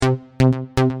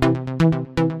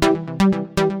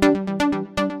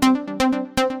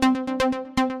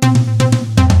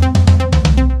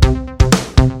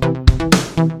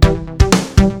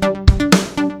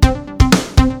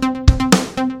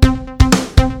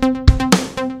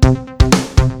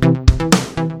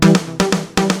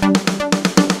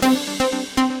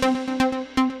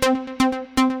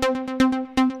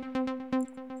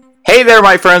there,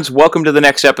 my friends. Welcome to the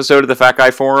next episode of the Fat Guy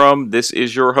Forum. This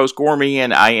is your host, Gormy,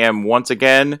 and I am once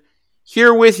again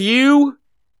here with you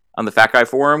on the Fat Guy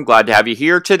Forum. Glad to have you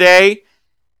here today.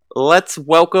 Let's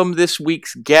welcome this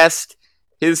week's guest.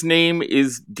 His name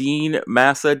is Dean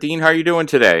Massa. Dean, how are you doing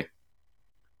today?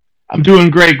 I'm doing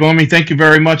great, Gormy. Thank you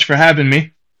very much for having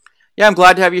me. Yeah, I'm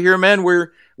glad to have you here, man.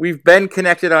 We've been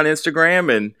connected on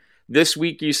Instagram, and this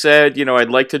week you said, I'd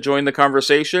like to join the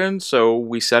conversation, so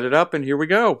we set it up, and here we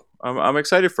go. I'm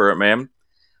excited for it, man.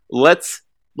 Let's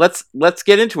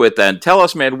get into it then. Tell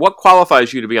us, man, what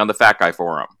qualifies you to be on the Fat Guy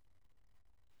Forum?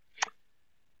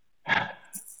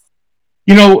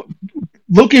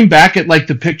 Looking back at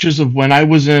the pictures of when I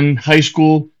was in high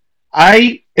school,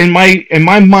 in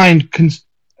my mind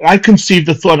I conceived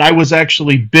the thought I was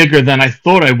actually bigger than I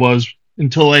thought I was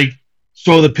until I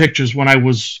saw the pictures when I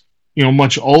was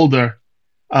much older.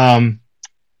 But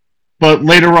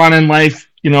later on in life,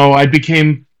 I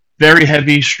became very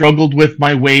heavy, struggled with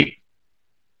my weight,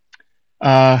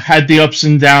 had the ups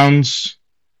and downs.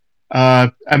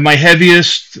 At my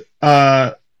heaviest,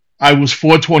 I was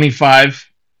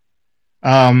 425.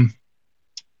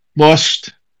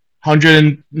 Lost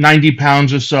 190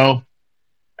 pounds or so,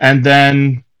 and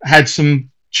then had some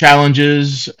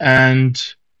challenges and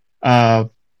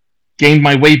gained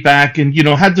my weight back, and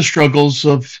had the struggles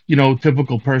of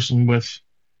typical person with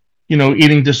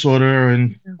eating disorder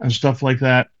and stuff like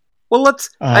that. Well,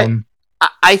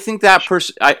 I think that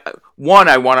person. I want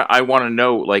to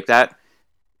know like that.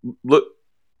 Look,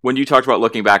 when you talked about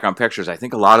looking back on pictures, I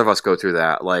think a lot of us go through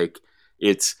that. Like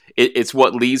it's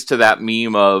what leads to that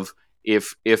meme of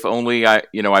if only I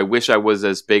wish I was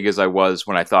as big as I was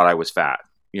when I thought I was fat.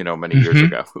 Many years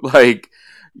ago. Like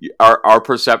our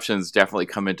perceptions definitely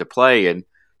come into play, and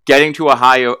getting to a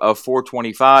high of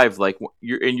 425. Like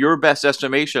in your best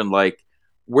estimation, like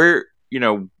where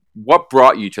what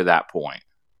brought you to that point?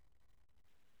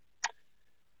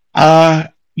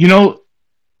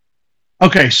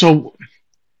 Okay, so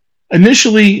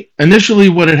initially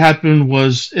what had happened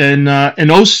was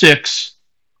in 06,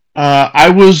 I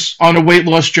was on a weight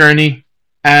loss journey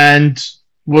and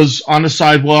was on a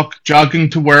sidewalk jogging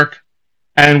to work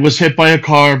and was hit by a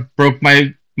car, broke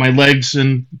my legs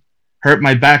and hurt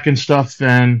my back and stuff,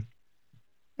 and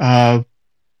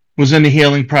was in the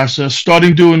healing process,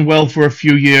 starting doing well for a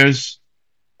few years.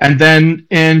 And then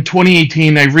in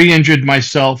 2018, I re-injured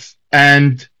myself,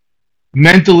 and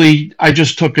mentally, I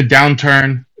just took a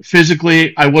downturn.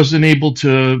 Physically, I wasn't able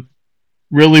to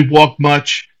really walk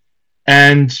much,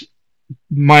 and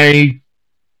my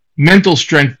mental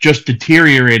strength just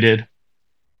deteriorated.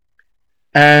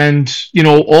 And,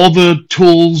 all the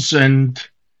tools and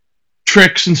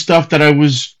tricks and stuff that I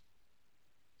was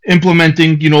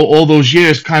implementing, all those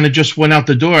years kind of just went out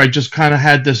the door. I just kind of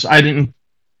had this I didn't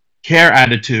care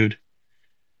attitude.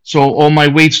 So all my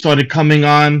weight started coming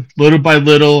on little by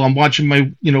little. I'm watching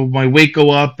my weight go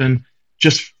up and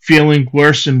just feeling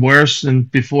worse and worse.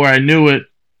 And before I knew it,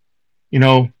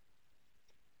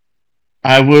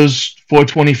 I was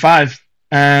 425,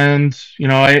 and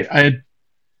I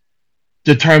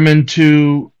decided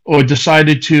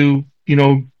to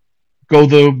go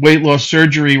the weight loss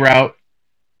surgery route,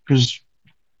 because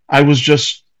I was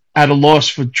just at a loss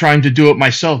for trying to do it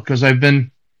myself, because the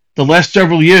last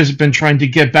several years I've been trying to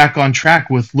get back on track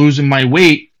with losing my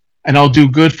weight, and I'll do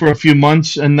good for a few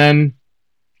months and then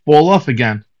fall off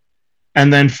again.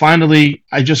 And then finally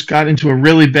I just got into a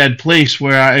really bad place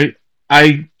where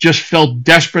I just felt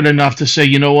desperate enough to say,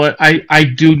 what, I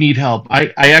do need help.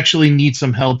 I actually need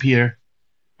some help here.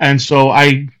 And so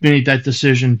I made that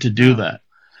decision to do that.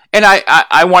 And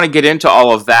I want to get into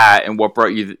all of that and what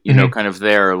brought you, kind of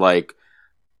there. Like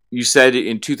you said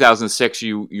in 2006,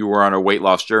 you were on a weight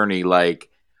loss journey. Like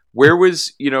where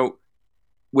was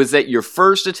that your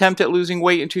first attempt at losing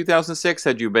weight in 2006?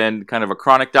 Had you been kind of a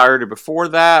chronic dieter before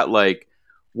that? Like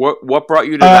what brought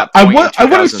you to that point? I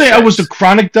wouldn't say I was a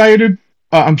chronic dieter.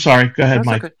 I'm sorry. Go ahead,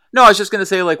 Mike. Okay. No, I was just going to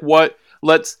say like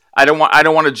I don't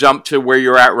want to jump to where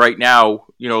you're at right now.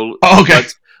 Okay.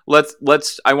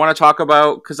 I want to talk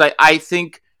about, because I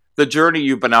think the journey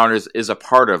you've been on is a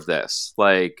part of this.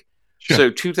 Like, sure.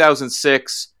 So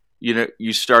 2006,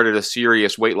 you started a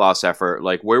serious weight loss effort.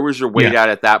 Like, where was your weight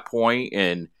at that point,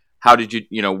 and how did you,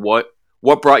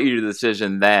 what brought you to the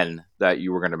decision then that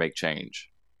you were going to make change?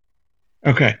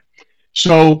 Okay.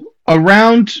 So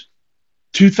around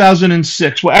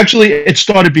 2006, well, actually it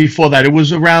started before that. It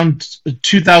was around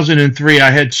 2003 I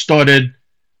had started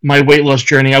my weight loss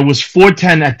journey. I was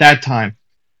 410 at that time.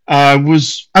 I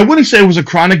wouldn't say I was a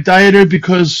chronic dieter,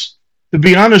 because to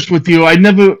be honest with you, it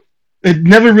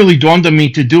never really dawned on me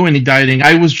to do any dieting.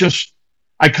 I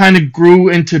I kind of grew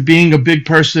into being a big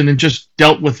person and just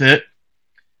dealt with it.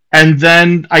 And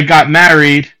then I got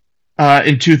married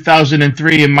in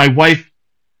 2003, and my wife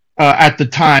at the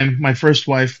time, my first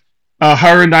wife,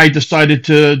 her and I decided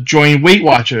to join Weight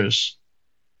Watchers,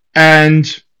 and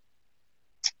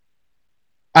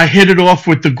I hit it off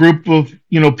with the group of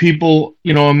people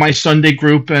in my Sunday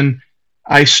group, and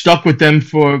I stuck with them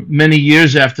for many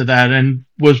years after that, and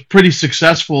was pretty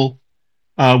successful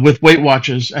with Weight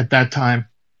Watchers at that time.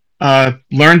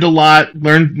 Learned a lot,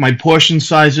 learned my portion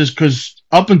sizes, because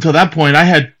up until that point I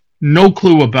had no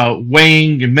clue about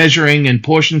weighing and measuring and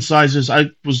portion sizes. I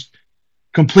was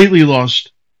completely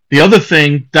lost. The other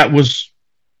thing that was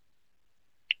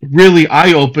really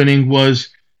eye opening was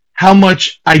how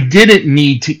much I didn't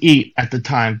need to eat at the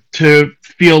time to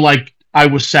feel like I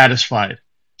was satisfied.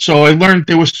 So I learned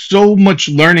there was so much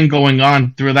learning going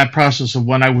on through that process of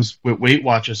when I was with Weight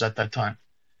Watchers at that time.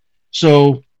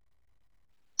 So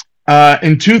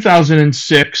in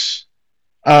 2006,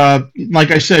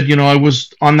 like I said, I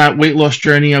was on that weight loss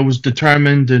journey. I was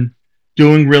determined and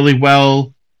doing really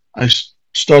well. I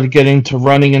started getting to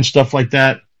running and stuff like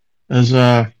that. As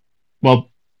well,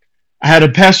 I had a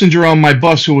passenger on my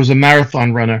bus who was a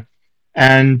marathon runner,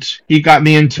 and he got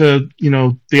me into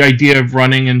the idea of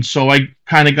running, and so I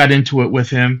kind of got into it with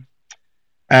him,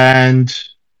 and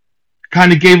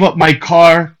kind of gave up my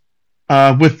car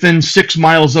within 6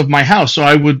 miles of my house. So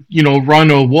I would,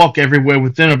 run or walk everywhere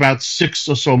within about 6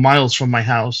 or so miles from my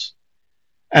house.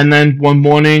 And then one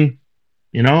morning,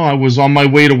 I was on my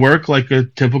way to work like a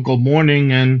typical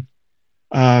morning, and,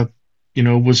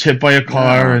 was hit by a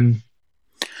car. And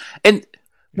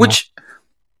which,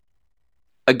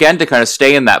 again, to kind of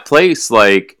stay in that place,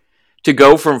 like to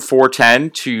go from 410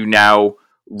 to now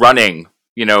running,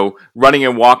 running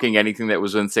and walking anything that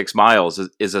was within 6 miles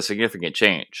is a significant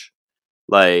change.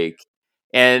 Like,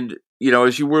 and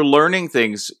as you were learning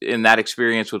things in that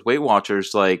experience with Weight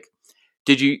Watchers, like,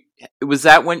 was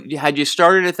that when had you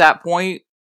started at that point,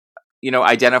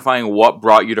 identifying what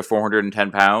brought you to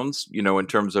 410 pounds, in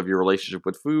terms of your relationship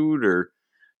with food, or,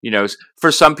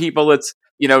 for some people it's,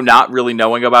 not really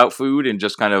knowing about food and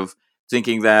just kind of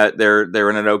thinking that they're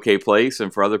in an okay place.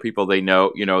 And for other people, they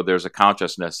know, there's a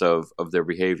consciousness of their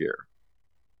behavior.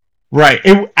 Right.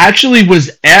 It actually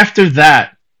was after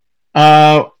that.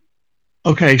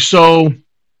 Okay, so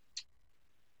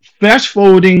fast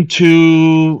forwarding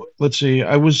to, let's see,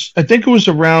 I think it was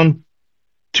around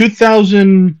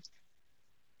 2000,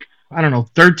 I don't know,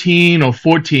 13 or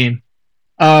 14.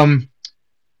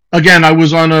 Again, I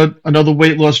was on another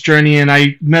weight loss journey, and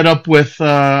I met up with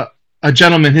a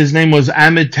gentleman. His name was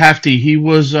Ahmed Tafti. He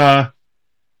was an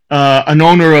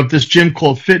owner of this gym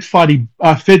called Fit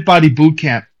Body Boot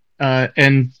Camp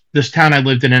in this town I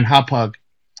lived in Hauppauge.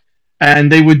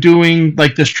 And they were doing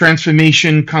like this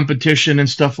transformation competition and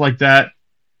stuff like that.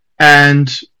 And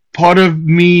part of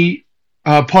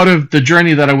the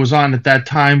journey that I was on at that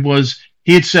time was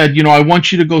he had said, I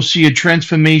want you to go see a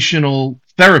transformational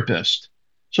therapist.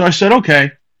 So I said,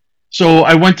 okay. So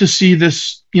I went to see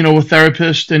this, a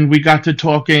therapist, and we got to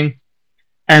talking.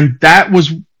 And that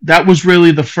was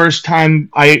really the first time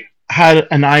I had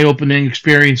an eye-opening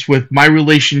experience with my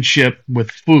relationship with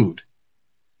food.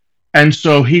 And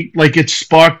so it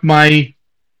sparked my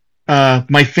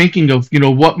my thinking of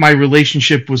what my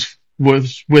relationship was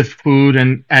with food,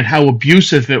 and how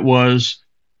abusive it was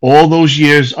all those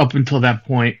years up until that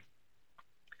point.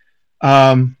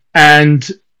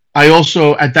 And I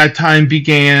also at that time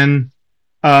began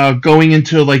going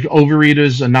into like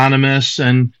Overeaters Anonymous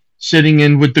and sitting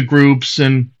in with the groups,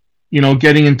 and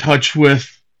getting in touch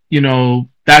with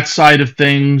that side of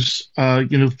things,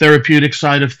 therapeutic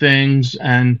side of things,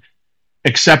 and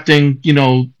accepting,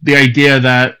 the idea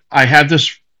that I have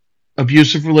this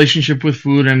abusive relationship with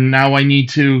food, and now I need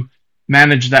to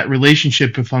manage that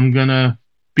relationship if I'm going to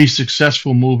be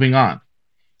successful moving on.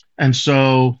 And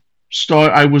so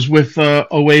I was with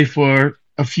OA for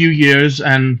a few years,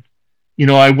 and,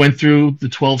 I went through the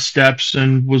 12 steps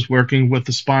and was working with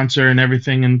the sponsor and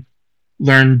everything, and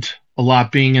learned a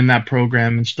lot being in that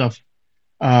program and stuff.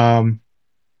 And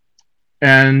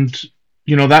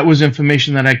that was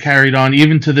information that I carried on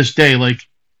even to this day. Like,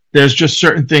 there's just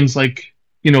certain things like,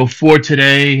 For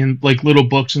Today and like little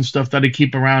books and stuff that I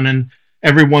keep around. And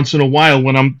every once in a while,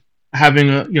 when I'm having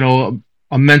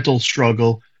a mental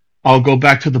struggle, I'll go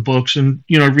back to the books and,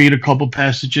 read a couple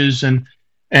passages. And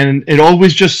it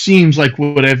always just seems like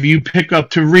whatever you pick up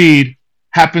to read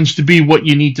happens to be what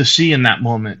you need to see in that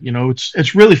moment.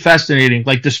 It's really fascinating,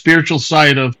 like the spiritual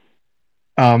side of,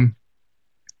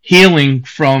 healing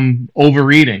from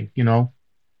overeating. No,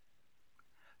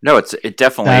 it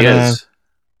definitely is.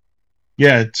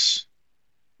 Yeah, it's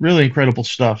really incredible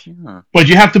stuff. Yeah. But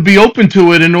you have to be open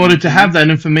to it in order to Mm-hmm. have that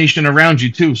information around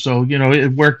you too. So,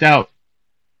 it worked out.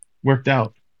 Worked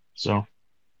out. So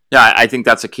Yeah, I think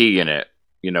that's a key in it.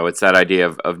 It's that idea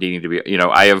of needing to be.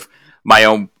 I have my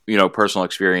own personal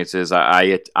experiences.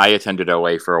 I attended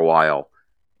OA for a while,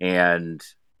 and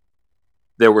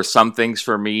there were some things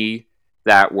for me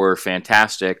that were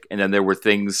fantastic, and then there were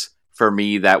things for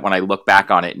me that when I look back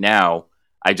on it now,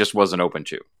 I just wasn't open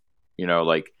to.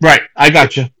 Like right, I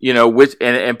got you. Which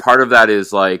and part of that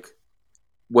is like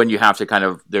when you have to kind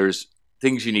of there's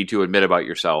things you need to admit about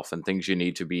yourself and things you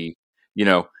need to be, you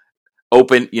know,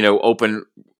 open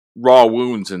raw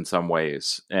wounds in some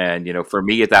ways. And for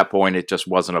me at that point, it just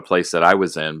wasn't a place that I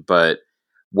was in. But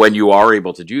when you are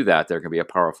able to do that, there can be a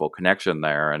powerful connection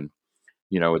there. And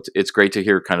it's great to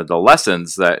hear kind of the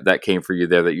lessons that came for you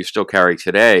there that you still carry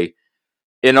today.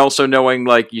 And also knowing,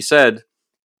 like you said,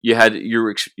 you had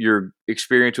your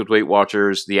experience with Weight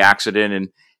Watchers, the accident, and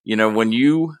when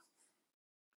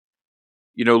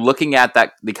looking at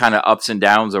that, the kind of ups and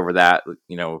downs over that,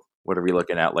 what are we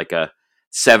looking at? Like a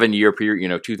 7-year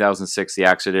period, 2006, the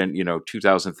accident,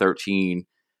 2013,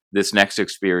 this next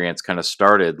experience kind of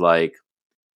started. Like,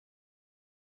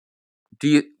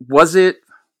 was it,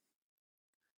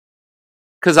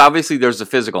 because obviously there's the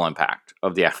physical impact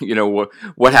of the,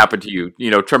 what happened to you,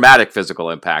 traumatic physical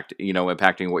impact,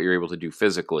 impacting what you're able to do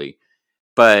physically.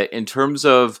 But in terms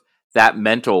of that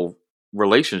mental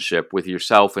relationship with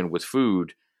yourself and with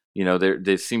food,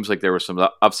 there seems like there were some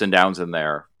ups and downs in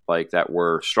there, like that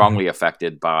were strongly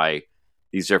affected by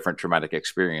these different traumatic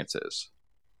experiences.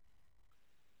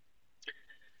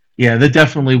 Yeah, that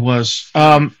definitely was.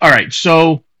 All right,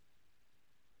 so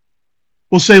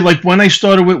we'll say like when I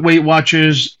started with Weight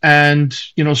Watchers and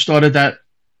started that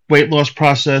weight loss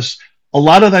process, a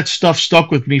lot of that stuff stuck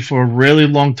with me for a really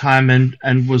long time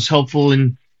and was helpful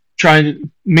in trying to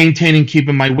maintaining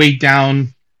keeping my weight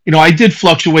down. I did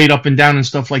fluctuate up and down and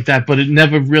stuff like that, but it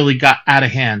never really got out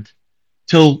of hand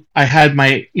till I had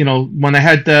my when I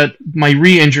had my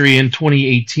re-injury in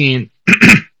 2018,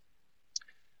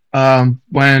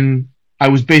 when I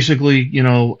was basically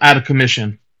out of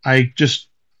commission. I just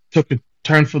took a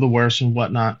turn for the worse and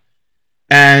whatnot,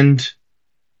 and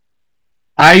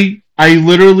I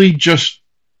literally just,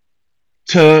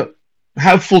 to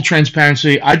have full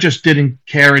transparency, I just didn't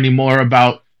care anymore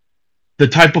about the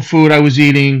type of food I was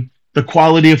eating, the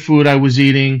quality of food I was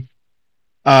eating.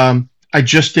 I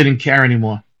just didn't care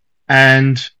anymore.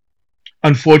 And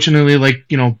unfortunately,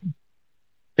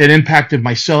 it impacted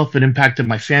myself, it impacted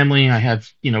my family. I have,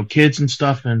 kids and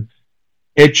stuff, and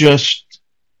it just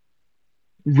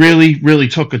really, really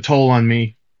took a toll on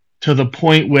me to the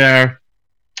point where,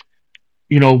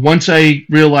 once I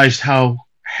realized how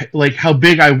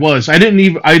big I was,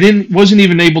 wasn't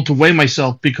even able to weigh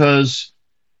myself because,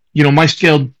 my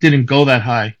scale didn't go that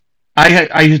high. I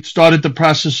had started the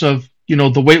process of,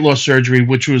 the weight loss surgery,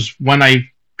 which was when I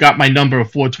got my number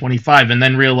of 425, and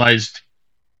then realized,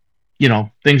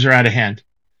 things are out of hand.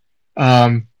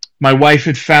 My wife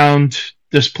had found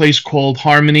this place called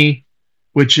Harmony,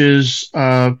 which is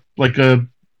like a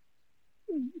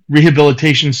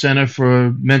rehabilitation center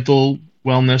for mental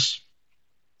wellness.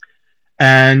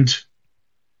 And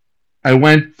I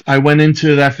went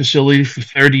into that facility for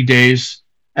 30 days,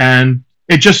 and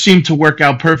it just seemed to work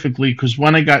out perfectly because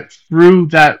when I got through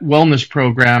that wellness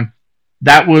program,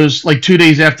 that was like 2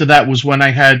 days after that was when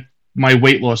I had my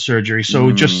weight loss surgery. So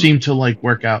it just seemed to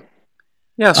work out.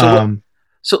 Yeah.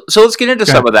 So let's get into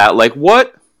some of that. Like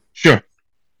Sure.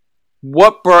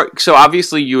 What brought? So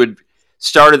obviously you had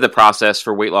started the process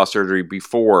for weight loss surgery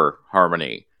before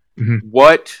Harmony. Mm-hmm.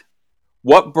 What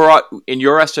brought, in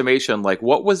your estimation,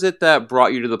 what was it that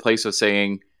brought you to the place of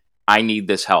saying, I need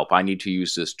this help, I need to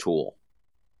use this tool?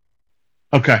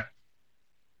 Okay.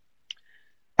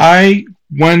 I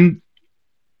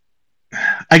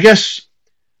guess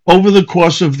over the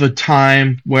course of the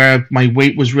time where my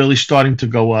weight was really starting to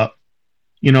go up,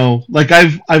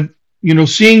 I've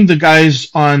seeing the guys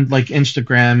on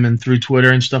Instagram and through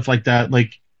Twitter and stuff like that,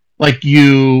 like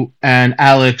you and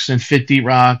Alex and Fit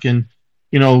Rock and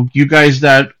you guys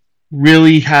that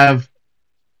really have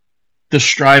the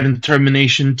strive and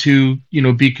determination to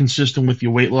be consistent with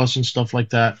your weight loss and stuff like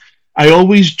that. I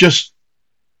always just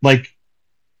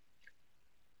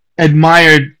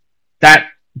admired that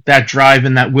drive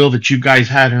and that will that you guys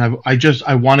had, and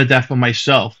I wanted that for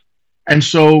myself. And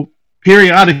so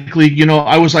periodically,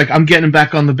 I was like, I'm getting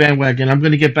back on the bandwagon. I'm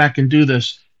going to get back and do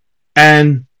this.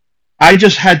 And I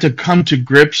just had to come to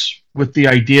grips with the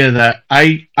idea that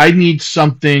I need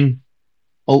something.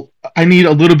 I need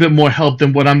a little bit more help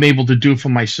than what I'm able to do for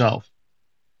myself.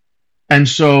 And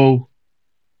so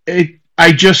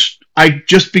I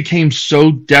just became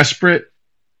so desperate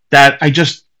that I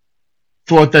just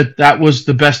thought that that was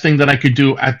the best thing that I could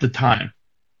do at the time,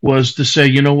 was to say,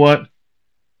 you know what,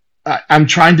 I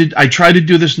try to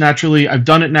do this naturally. I've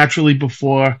done it naturally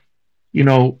before,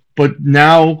 but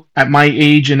now at my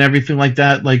age and everything like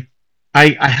that, like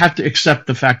I have to accept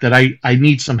the fact that I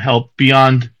need some help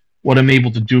beyond what I'm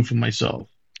able to do for myself.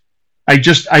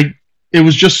 It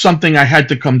was just something I had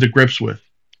to come to grips with.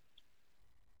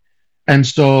 And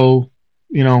so,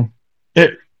 you know,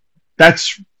 it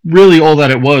that's really all that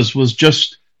it was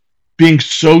just being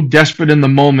so desperate in the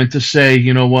moment to say,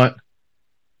 you know what,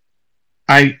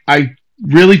 I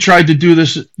really tried to do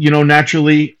this,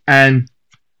 naturally, and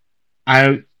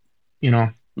I, you know,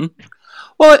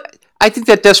 Well, I think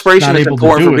that desperation not is able to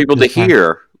important for do it people to this time.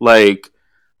 hear, like,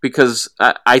 because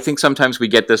I think sometimes we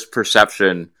get this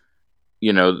perception,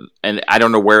 and I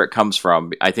don't know where it comes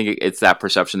from. I think it's that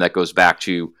perception that goes back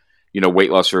to,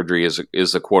 weight loss surgery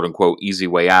is a quote unquote easy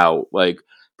way out. Like,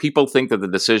 people think that the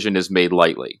decision is made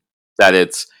lightly, that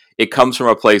it comes from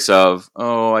a place of,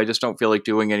 oh, I just don't feel like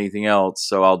doing anything else,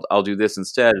 so I'll do this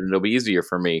instead, and it'll be easier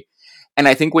for me. And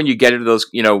I think when you get into those,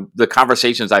 the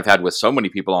conversations I've had with so many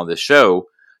people on this show,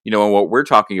 and what we're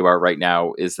talking about right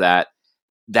now is that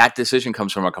decision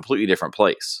comes from a completely different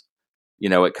place.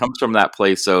 It comes from that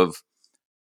place of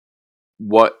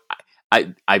what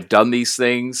I've done these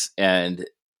things, and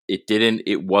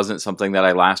it wasn't something that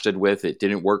I lasted with. It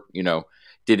didn't work.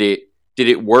 Did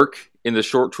it work in the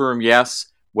short term? Yes.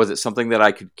 Was it something that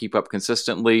I could keep up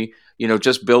consistently?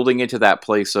 Just building into that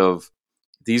place of,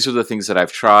 these are the things that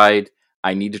I've tried.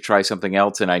 I need to try something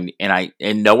else. And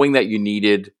knowing that you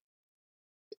needed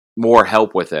more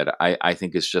help with it, I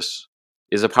think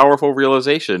is a powerful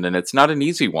realization, and it's not an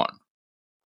easy one,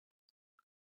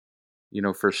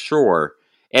 for sure.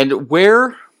 And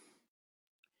where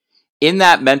in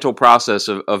that mental process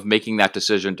of making that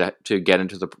decision to get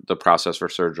into the process for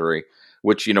surgery,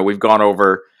 which, we've gone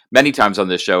over many times on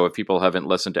this show, if people haven't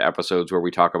listened to episodes where we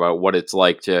talk about what it's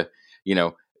like to,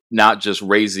 not just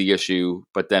raise the issue,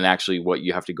 but then actually what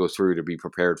you have to go through to be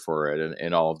prepared for it,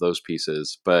 and all of those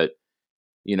pieces. But,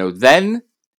 then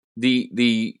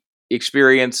the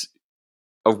experience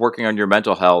of working on your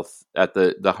mental health at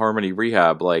the Harmony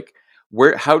Rehab, like,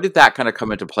 how did that kind of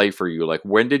come into play for you? Like,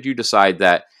 when did you decide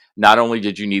that not only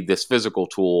did you need this physical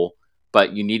tool,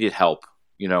 but you needed help,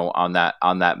 on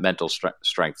that mental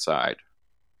strength side?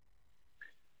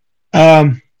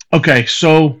 Okay,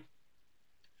 so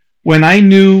when I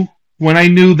knew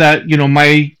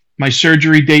that, my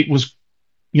surgery date was,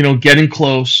 getting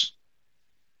close,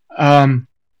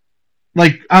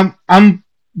 like I'm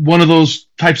one of those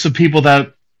types of people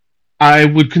that I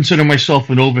would consider myself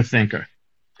an overthinker.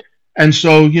 And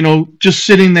so, just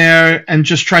sitting there and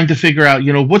just trying to figure out,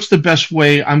 what's the best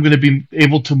way I'm going to be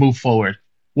able to move forward?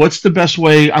 What's the best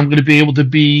way I'm going to be able to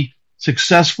be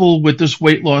successful with this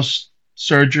weight loss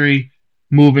surgery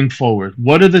moving forward?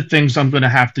 What are the things I'm going to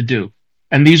have to do?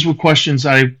 And these were questions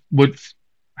I would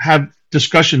have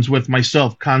discussions with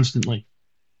myself constantly.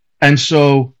 And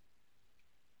so,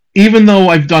 even though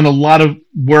I've done a lot of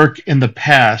work in the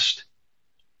past,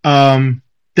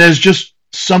 there's just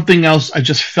something else I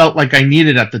just felt like I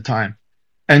needed at the time.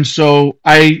 And so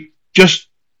I just,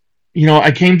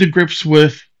 I came to grips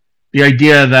with the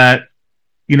idea that,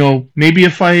 maybe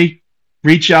if I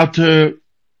reach out to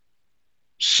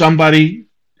somebody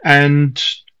and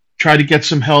try to get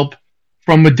some help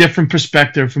from a different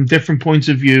perspective, from different points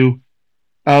of view,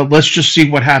 let's just see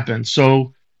what happens.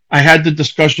 So I had the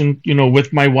discussion,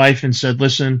 with my wife and said,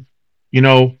 listen,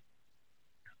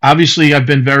 obviously I've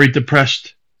been very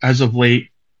depressed as of late.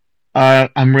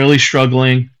 I'm really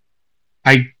struggling.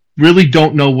 I really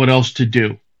don't know what else to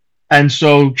do. And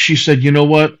so she said, you know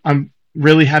what? I'm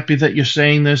really happy that you're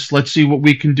saying this. Let's see what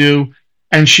we can do.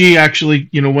 And she actually,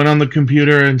 went on the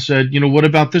computer and said, what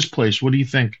about this place? What do you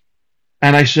think?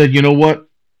 And I said, you know what?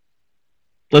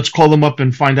 Let's call them up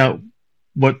and find out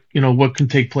what can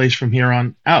take place from here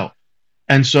on out.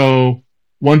 And so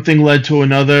one thing led to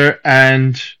another,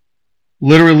 and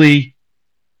literally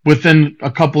within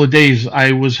a couple of days,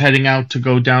 I was heading out to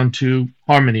go down to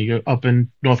Harmony up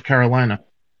in North Carolina.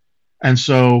 And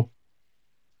so,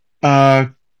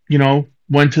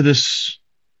 went to this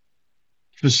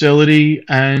facility,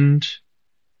 and,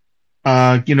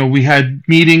 we had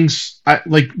meetings.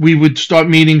 We would start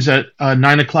meetings at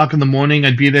 9 o'clock in the morning.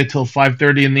 I'd be there till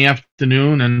 5:30 in the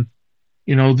afternoon. And,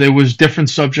 there was different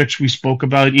subjects we spoke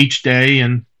about each day.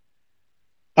 And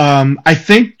I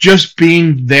think just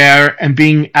being there and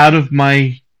being out of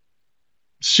my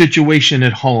situation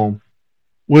at home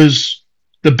was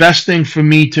the best thing for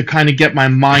me to kind of get my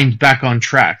mind back on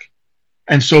track.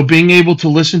 And so being able to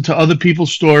listen to other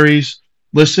people's stories,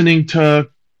 listening to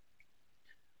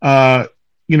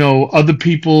other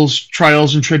people's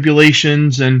trials and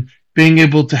tribulations, and being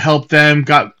able to help them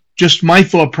got just my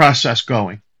thought process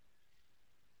going.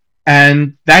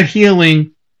 And that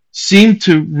healing seemed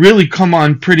to really come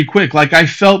on pretty quick. Like I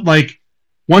felt like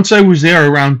once I was there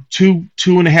around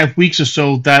 2.5 weeks or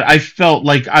so, that I felt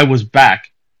like I was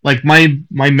back. Like my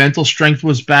mental strength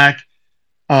was back.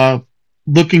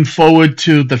 Looking forward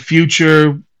to the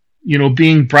future,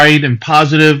 being bright and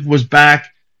positive was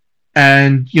back.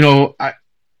 And,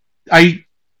 I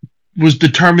was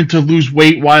determined to lose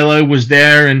weight while I was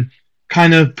there, and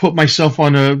kind of put myself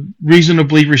on a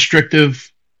reasonably restrictive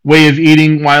way of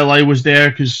eating while I was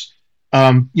there, because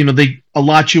they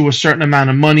allot you a certain amount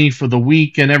of money for the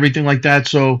week and everything like that.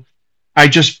 So I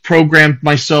just programmed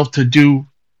myself to do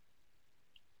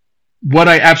what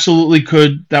I absolutely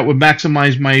could that would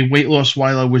maximize my weight loss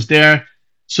while I was there,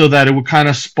 so that it would kind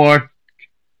of spark,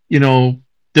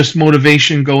 this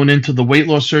motivation going into the weight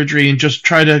loss surgery, and just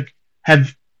try to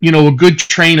have, a good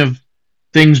train of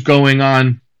things going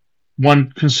on,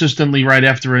 one consistently right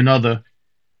after another.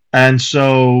 And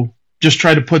so just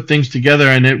try to put things together,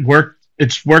 and it worked.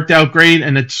 It's worked out great,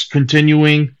 and it's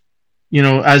continuing,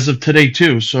 as of today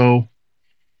too. So,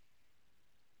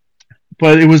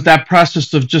 but it was that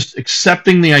process of just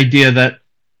accepting the idea that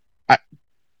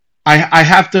I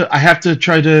have to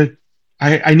try to,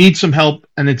 I need some help,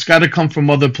 and it's got to come from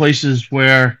other places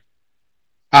where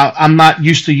I'm not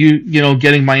used to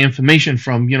getting my information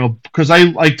from, because I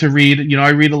like to read, I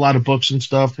read a lot of books and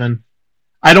stuff, and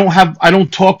I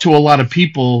don't talk to a lot of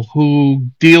people who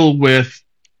deal with,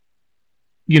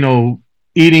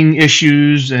 eating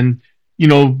issues and,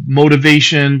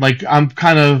 motivation. Like I'm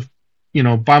kind of,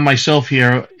 by myself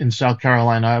here in South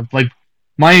Carolina. Like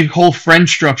my whole friend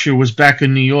structure was back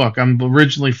in New York. I'm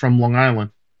originally from Long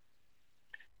Island.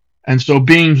 And so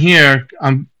being here,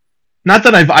 I'm not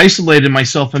that I've isolated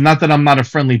myself, and not that I'm not a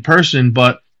friendly person,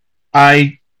 but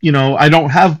I don't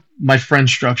have my friend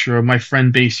structure or my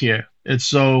friend base here. It's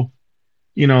so,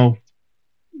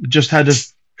 just had to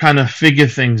kind of figure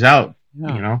things out,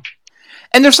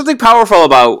 And there's something powerful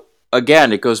about,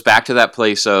 again, it goes back to that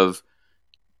place of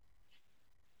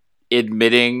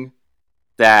admitting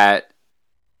that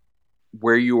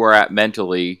where you were at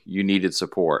mentally, you needed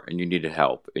support and you needed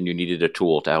help and you needed a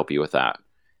tool to help you with that.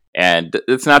 And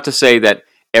it's not to say that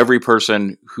every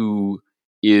person who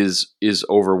is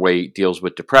overweight deals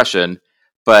with depression,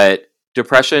 but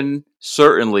depression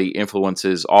certainly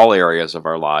influences all areas of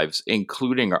our lives,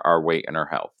 including our weight and our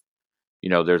health.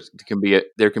 There can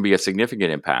be a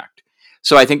significant impact.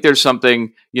 So I think there's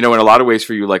something, in a lot of ways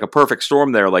for you, like a perfect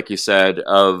storm there, like you said,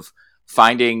 of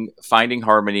finding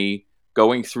harmony,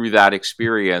 going through that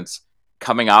experience,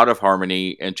 coming out of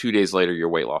harmony, and 2 days later, your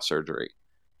weight loss surgery.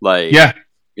 Like, yeah.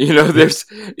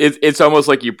 It's almost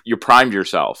like you primed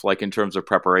yourself, like in terms of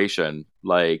preparation.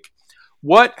 Like,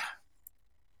 what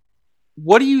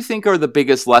do you think are the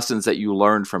biggest lessons that you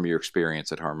learned from your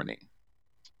experience at Harmony?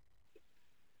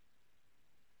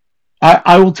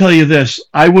 I will tell you this.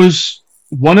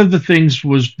 One of the things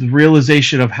was the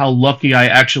realization of how lucky I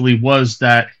actually was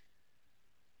that,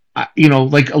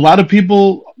 like a lot of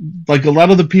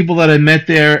the people that I met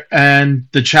there and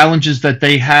the challenges that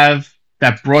they have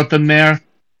that brought them there,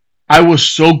 I was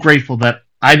so grateful that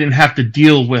I didn't have to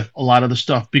deal with a lot of the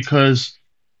stuff, because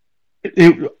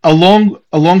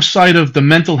alongside of the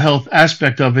mental health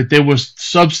aspect of it, there was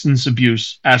substance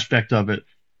abuse aspect of it.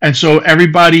 And so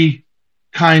everybody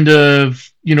kind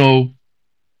of,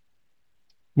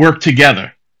 worked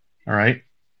together. All right.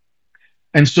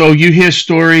 And so you hear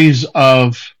stories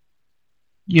of,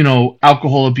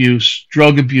 alcohol abuse,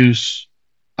 drug abuse,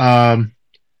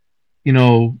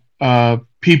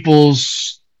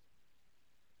 people's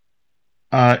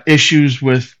issues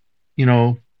with,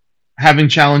 having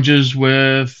challenges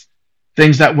with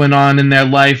things that went on in their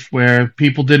life where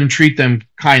people didn't treat them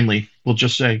kindly. We'll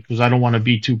just say, because I don't want to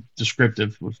be too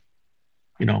descriptive with,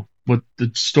 what the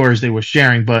stories they were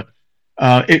sharing, but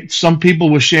some people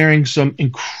were sharing some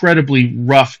incredibly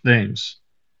rough things.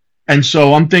 And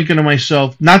so I'm thinking to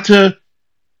myself, not to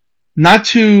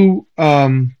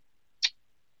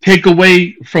take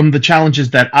away from the challenges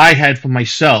that I had for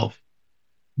myself,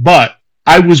 but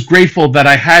I was grateful that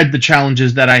I had the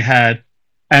challenges that I had,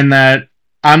 and that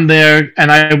I'm there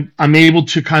and I'm able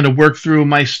to kind of work through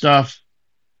my stuff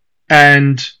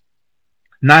and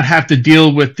not have to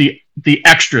deal with the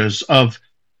extras of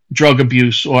drug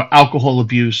abuse or alcohol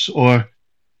abuse or,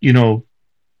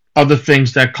 other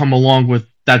things that come along with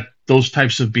those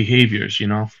types of behaviors,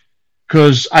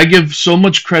 because I give so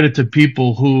much credit to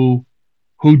people who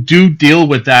do deal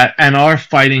with that and are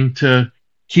fighting to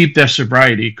keep their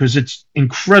sobriety, because it's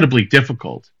incredibly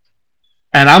difficult.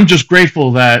 And I'm just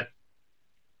grateful that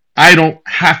I don't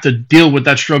have to deal with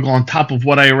that struggle on top of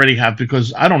what I already have,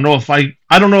 because I don't know if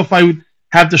I would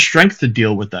have the strength to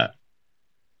deal with that.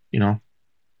 You know,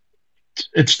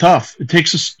 it's tough. It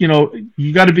takes us,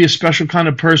 you got to be a special kind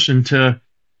of person to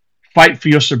fight for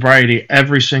your sobriety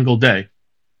every single day.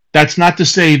 That's not to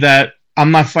say that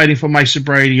I'm not fighting for my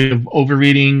sobriety of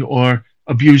overeating or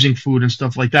abusing food and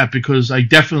stuff like that, because I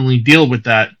definitely deal with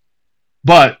that.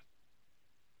 But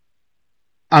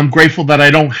I'm grateful that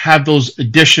I don't have those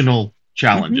additional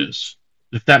challenges.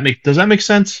 Mm-hmm. Does that make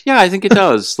sense? Yeah, I think it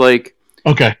does.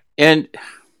 Okay. And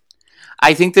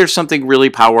I think there's something really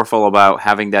powerful about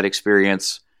having that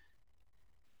experience,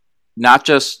 not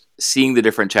just seeing the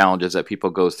different challenges that people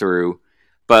go through,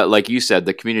 but like you said,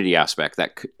 the community aspect,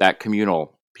 that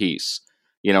communal piece.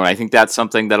 I think that's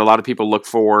something that a lot of people look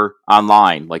for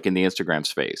online, like in the Instagram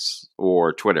space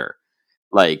or Twitter.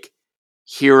 Like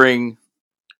knowing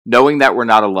that we're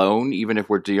not alone, even if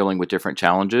we're dealing with different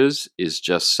challenges, is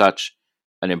just such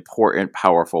an important,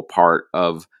 powerful part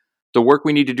of the work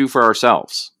we need to do for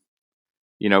ourselves.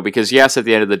 Because yes, at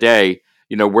the end of the day,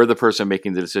 we're the person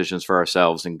making the decisions for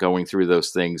ourselves and going through those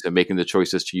things and making the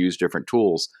choices to use different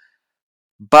tools.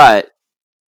 But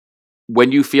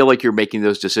when you feel like you're making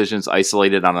those decisions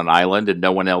isolated on an island and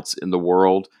no one else in the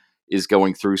world is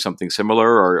going through something similar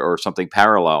or something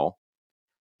parallel,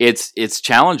 it's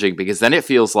challenging, because then it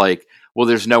feels like, well,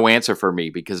 there's no answer for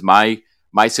me because my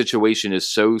situation is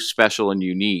so special and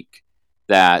unique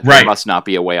that there must not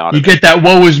be a way out of it. You get that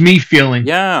woe is me feeling.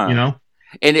 Yeah.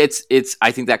 And it's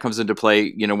I think that comes into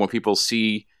play, when people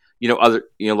see,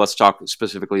 let's talk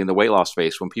specifically in the weight loss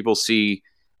space, when people see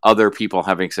other people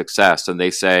having success and they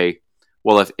say,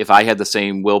 well, if I had the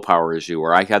same willpower as you,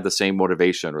 or I had the same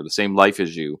motivation or the same life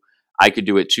as you, I could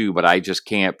do it too, but I just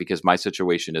can't because my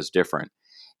situation is different.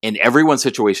 And everyone's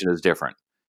situation is different.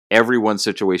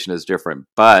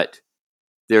 But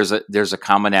there's a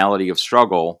commonality of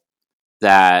struggle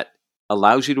that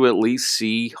allows you to at least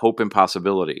see hope and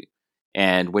possibility.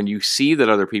 And when you see that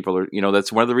other people are,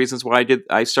 that's one of the reasons why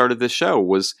I started this show,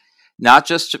 was not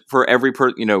just for every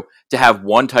person, to have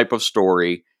one type of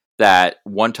story that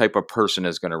one type of person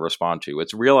is going to respond to.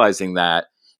 It's realizing that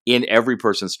in every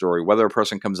person's story, whether a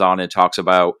person comes on and talks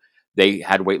about they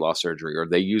had weight loss surgery, or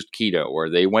they used keto, or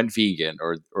they went vegan,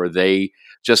 or they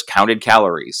just counted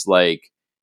calories, like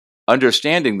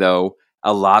understanding though,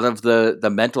 a lot of the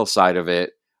mental side of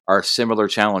it are similar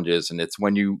challenges. And it's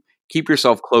when you keep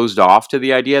yourself closed off to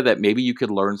the idea that maybe you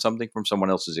could learn something from someone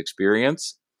else's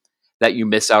experience that you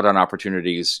miss out on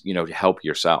opportunities, to help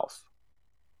yourself.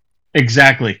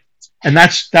 Exactly. And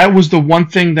that was the one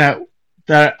thing that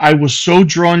I was so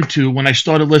drawn to when I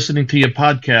started listening to your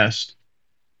podcast,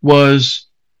 was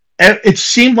it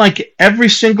seemed like every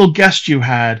single guest you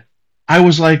had, I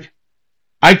was like,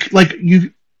 I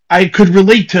could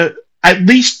relate to at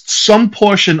least some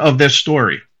portion of their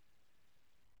story.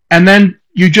 And then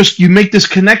you make this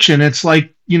connection. It's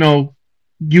like, you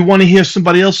want to hear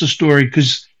somebody else's story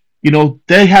because,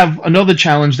 they have another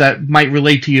challenge that might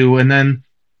relate to you. And then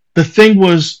the thing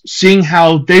was seeing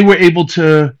how they were able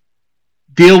to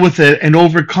deal with it and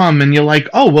overcome. And you're like,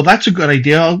 oh, well, that's a good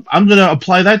idea. I'm going to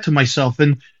apply that to myself.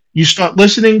 And you start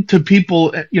listening to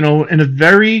people, in a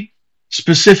very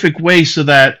specific way, so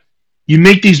that you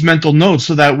make these mental notes,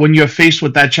 so that when you're faced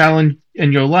with that challenge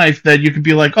in your life, that you could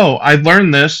be like, oh, I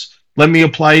learned this. Let me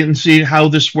apply it and see how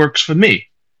this works for me.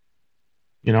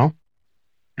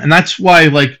 And that's why,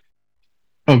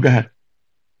 oh, go ahead.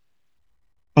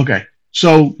 Okay.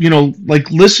 So,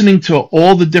 listening to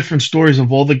all the different stories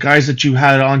of all the guys that you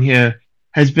had on here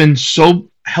has been so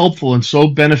helpful and so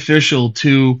beneficial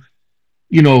to,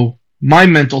 my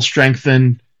mental strength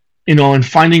and, and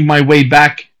finding my way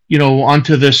back,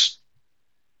 onto this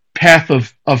path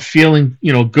of feeling,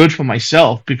 good for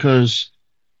myself. Because,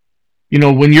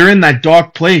 when you're in that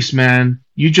dark place, man,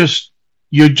 you're just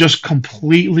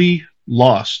completely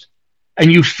lost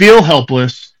and you feel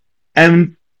helpless.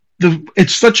 And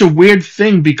it's such a weird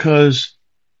thing, because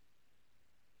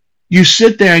you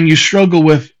sit there and you struggle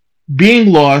with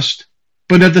being lost,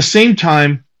 but at the same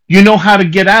time, you know how to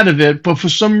get out of it, but for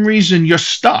some reason you're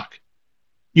stuck.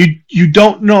 You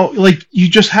don't know, you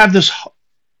just have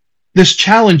this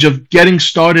challenge of getting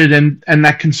started and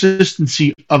that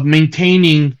consistency of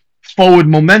maintaining forward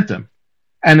momentum.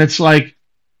 And it's like,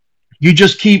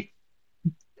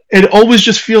 it always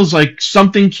just feels like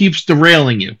something keeps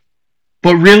derailing you.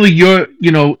 But really,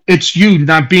 it's you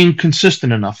not being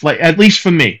consistent enough. At least for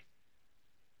me.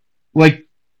 like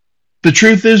the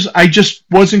truth is I just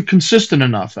wasn't consistent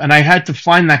enough, and I had to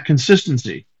find that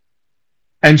consistency.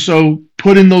 And so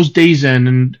putting those days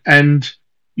in, and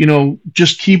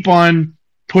just keep on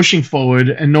pushing forward,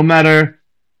 and no matter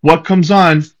what comes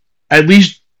on, at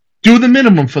least do the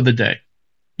minimum for the day.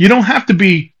 You don't have to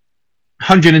be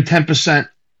 110%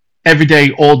 every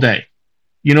day all day.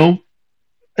 You know,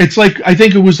 it's like, I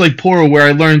think it was like Poro where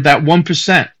I learned that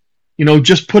 1%.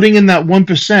 Just putting in that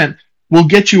 1% will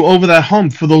get you over that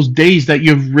hump for those days that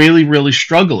you're really, really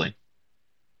struggling.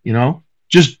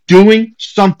 Just doing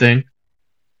something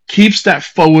keeps that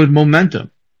forward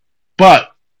momentum. But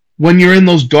when you're in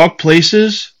those dark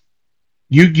places,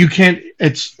 you can't.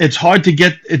 It's hard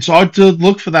to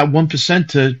look for that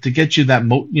 1% to get you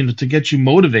to get you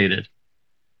motivated.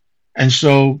 And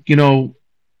so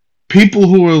people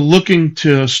who are looking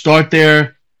to start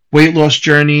their weight loss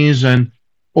journeys,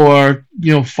 or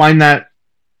find that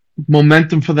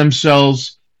momentum for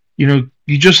themselves, you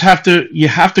have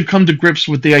to come to grips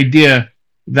with the idea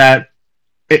that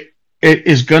it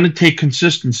is going to take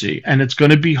consistency, and it's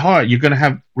going to be hard. You're going to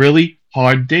have really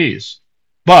hard days.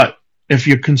 But if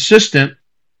you're consistent,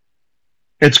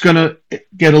 it's going to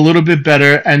get a little bit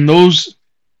better, and those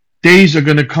days are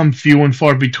going to come few and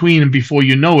far between. And before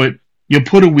you know it, you'll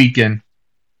put a week in,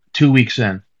 2 weeks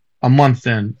in, a month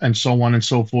in, and so on and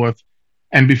so forth.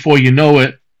 And before you know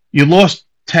it, you lost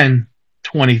 10,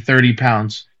 20, 30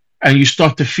 pounds. And you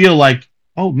start to feel like,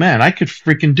 oh man, I could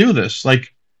freaking do this.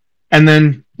 And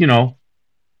then,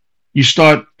 you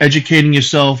start educating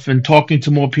yourself and talking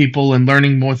to more people and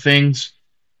learning more things.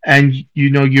 And,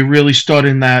 you really start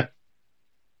in that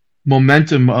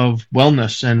momentum of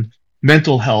wellness and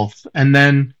mental health. And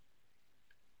then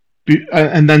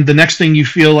the next thing you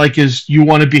feel like is you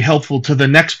want to be helpful to the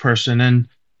next person and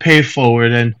pay it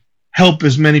forward and help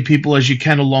as many people as you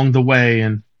can along the way.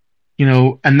 And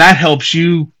that helps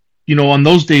you, on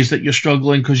those days that you're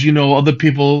struggling, because, other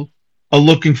people are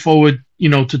looking forward,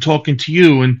 to talking to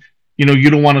you, and, you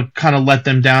don't want to kind of let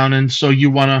them down. And so you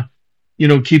want to,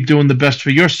 keep doing the best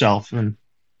for yourself, and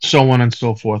so on and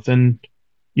so forth. And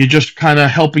you're just kind of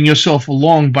helping yourself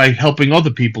along by helping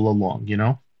other people along.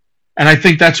 And I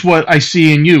think that's what I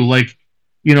see in you.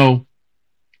 The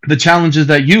challenges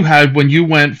that you had when you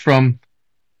went from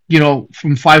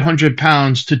 500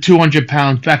 pounds to 200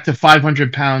 pounds back to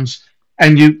 500 pounds,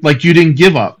 and you didn't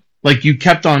give up. You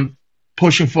kept on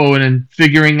pushing forward and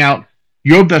figuring out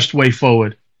your best way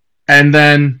forward. And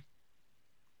then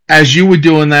as you were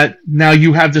doing that, now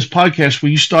you have this podcast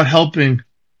where you start helping,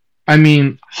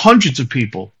 hundreds of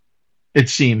people, it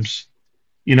seems,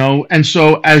 and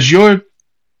so as you're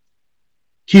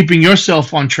keeping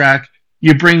yourself on track,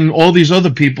 you're bringing all these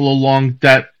other people along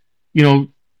that,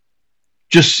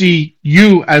 just see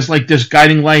you as like this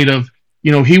guiding light of,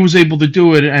 he was able to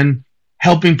do it and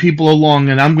helping people along,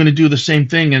 and I'm going to do the same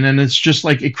thing. And then it's just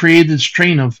like it created this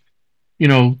train of,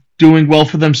 doing well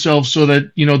for themselves so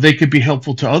that, they could be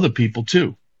helpful to other people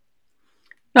too.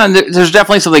 No, and there's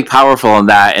definitely something powerful in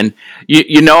that. And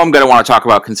I'm going to want to talk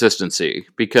about consistency,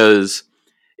 because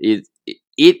it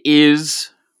is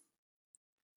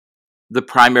the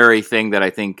primary thing that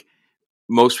I think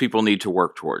most people need to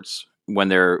work towards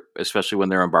especially when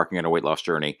they're embarking on a weight loss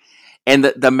journey. And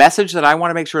the message that I want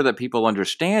to make sure that people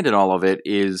understand in all of it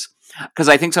is, because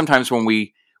I think sometimes when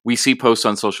we see posts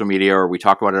on social media or we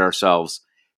talk about it ourselves,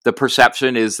 the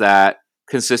perception is that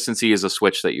consistency is a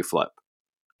switch that you flip.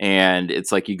 And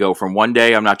it's like you go from one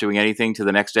day, I'm not doing anything, to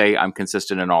the next day, I'm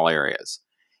consistent in all areas.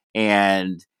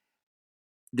 And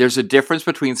there's a difference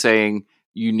between saying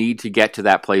you need to get to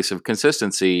that place of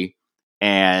consistency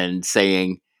and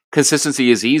saying consistency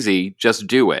is easy, just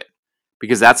do it.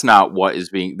 Because that's not what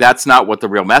the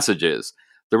real message is.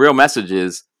 The real message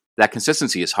is that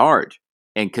consistency is hard,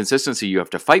 and consistency you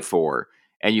have to fight for,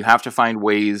 and you have to find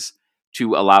ways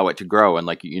to allow it to grow. And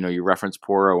you reference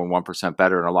Poro and 1%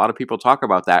 Better, and a lot of people talk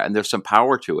about that, and there's some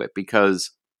power to it,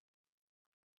 because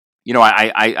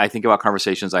I think about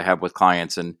conversations I have with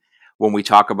clients, and when we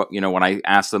talk about, when I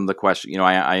ask them the question,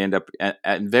 I end up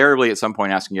invariably at some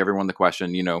point asking everyone the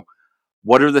question,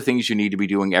 what are the things you need to be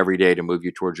doing every day to move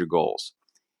you towards your goals?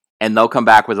 And they'll come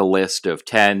back with a list of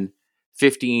 10,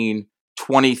 15,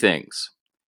 20 things.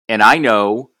 And I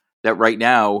know that right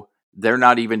now they're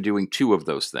not even doing 2 of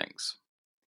those things.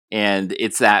 And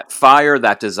it's that fire,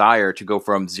 that desire to go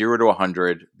from 0 to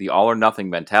 100, the all or nothing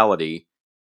mentality,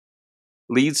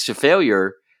 leads to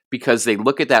failure, because they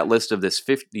look at that list of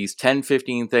these 10,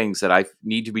 15 things that I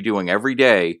need to be doing every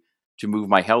day to move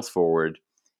my health forward.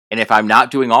 And if I'm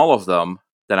not doing all of them,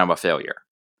 then I'm a failure.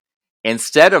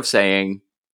 Instead of saying,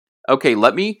 okay,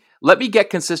 let me get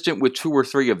consistent with 2 or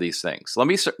 3 of these things. Let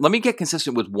me get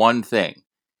consistent with one thing.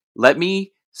 Let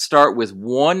me start with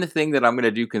one thing that I'm going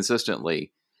to do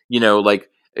consistently. Like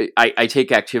I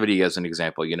take activity as an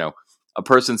example. A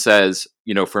person says,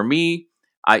 for me,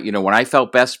 when I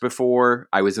felt best before,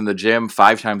 I was in the gym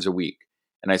 5 times a week.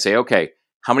 And I say, okay,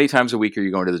 how many times a week are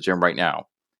you going to the gym right now?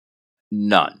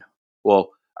 None.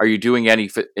 Well, are you doing any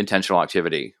intentional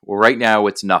activity? Well, right now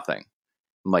it's nothing.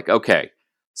 I'm like, okay,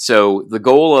 so the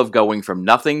goal of going from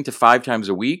nothing to 5 times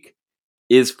a week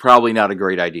is probably not a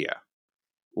great idea.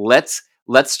 Let's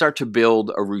start to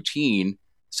build a routine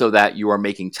so that you are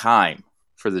making time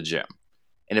for the gym.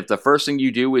 And if the first thing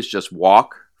you do is just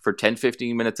walk for 10,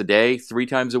 15 minutes a day, 3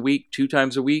 times a week, 2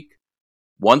 times a week,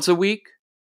 once a week,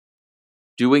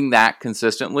 doing that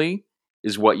consistently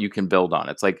is what you can build on.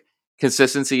 It's like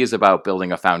consistency is about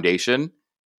building a foundation,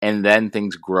 and then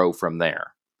things grow from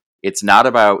there. It's not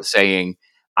about saying,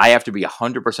 I have to be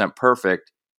 100%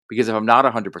 perfect, because if I'm not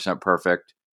 100%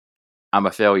 perfect, I'm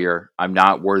a failure. I'm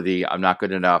not worthy. I'm not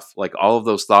good enough. Like, all of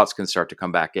those thoughts can start to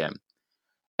come back in.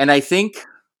 And I think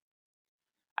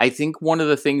one of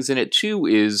the things in it too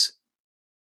is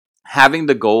having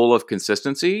the goal of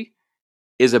consistency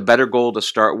is a better goal to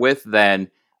start with than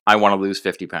I want to lose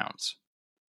 50 pounds.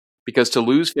 Because to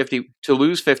lose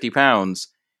 50 pounds,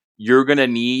 you're going to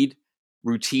need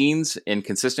routines and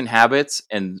consistent habits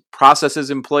and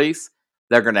processes in place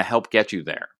that are going to help get you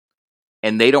there.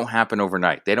 And they don't happen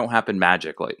overnight. They don't happen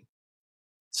magically.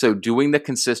 So doing the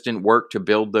consistent work to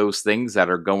build those things that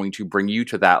are going to bring you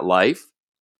to that life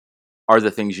are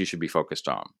the things you should be focused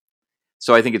on.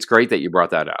 So I think it's great that you brought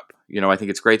that up. I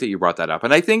think it's great that you brought that up.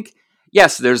 And I think,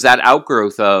 yes, there's that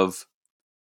outgrowth of,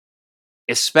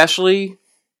 especially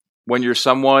when you're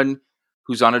someone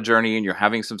who's on a journey and you're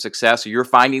having some success, or you're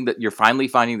finally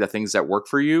finding the things that work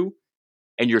for you,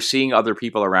 and you're seeing other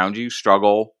people around you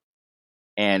struggle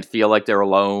and feel like they're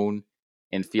alone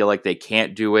and feel like they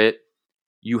can't do it.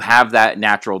 You have that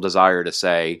natural desire to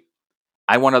say,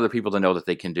 I want other people to know that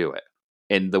they can do it.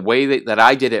 And the way that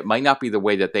I did it might not be the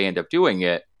way that they end up doing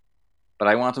it, but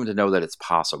I want them to know that it's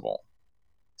possible.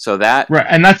 So that right,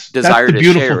 and that's the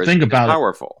beautiful thing about it.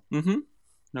 Powerful. Mm-hmm.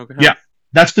 No, go ahead. Yeah,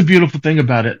 that's the beautiful thing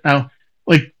about it. Now,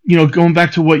 like, going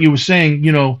back to what you were saying,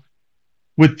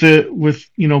 with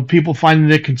people finding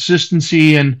their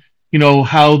consistency and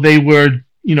how they were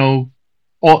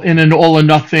all in an all or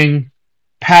nothing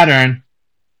pattern.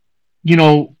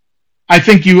 I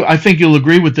think you'll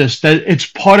agree with this, that it's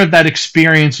part of that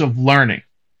experience of learning.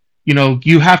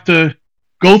 You have to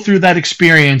go through that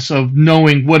experience of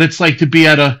knowing what it's like to be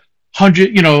at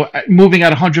 100, moving at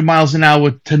 100 miles an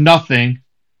hour to nothing,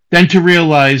 then to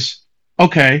realize,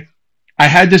 okay, I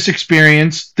had this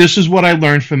experience. This is what I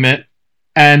learned from it.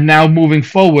 And now moving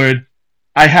forward,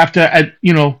 I have to,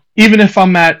 even if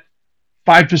I'm at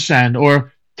 5%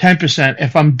 or 10%,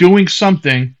 if I'm doing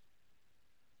something,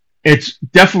 it's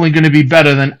definitely going to be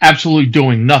better than absolutely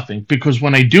doing nothing. Because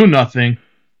when I do nothing,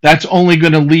 that's only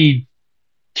going to lead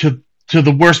to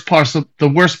the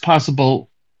worst possible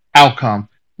outcome,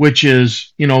 which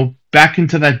is, back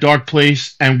into that dark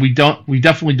place, and we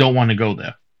definitely don't want to go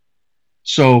there.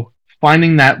 So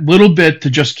finding that little bit to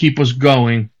just keep us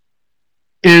going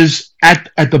is at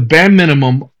the bare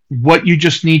minimum what you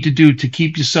just need to do to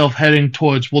keep yourself heading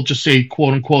towards, we'll just say,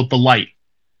 quote unquote, the light,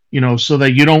 so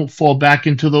that you don't fall back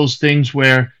into those things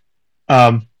where,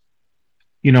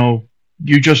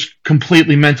 you just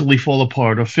completely mentally fall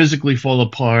apart or physically fall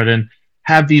apart and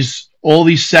have all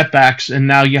these setbacks, and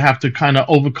now you have to kind of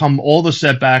overcome all the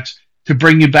setbacks to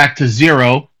bring you back to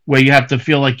zero, where you have to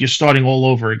feel like you're starting all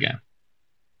over again.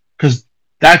 Because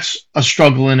that's a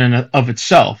struggle in and of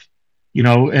itself.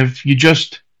 If you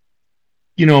just,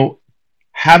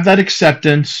 have that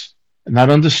acceptance and that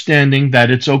understanding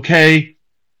that it's okay,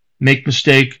 make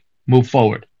mistake, move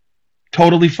forward.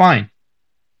 Totally fine.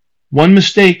 1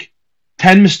 mistake,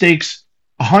 10 mistakes,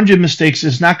 100 mistakes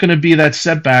is not going to be that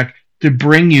setback to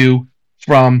bring you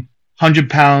from 100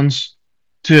 pounds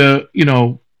to,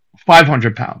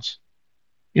 500 pounds,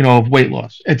 of weight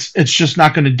loss. It's just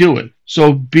not going to do it.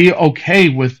 So be okay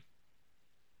with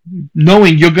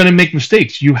knowing you're going to make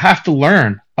mistakes. You have to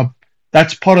learn.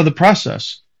 That's part of the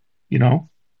process.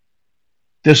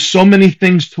 There's so many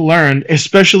things to learn,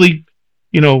 especially,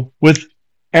 with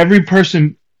every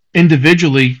person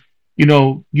individually.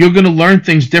 You're going to learn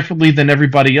things differently than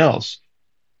everybody else.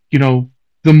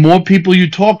 The more people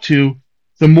you talk to,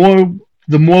 the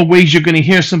more ways you're going to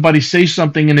hear somebody say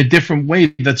something in a different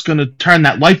way that's going to turn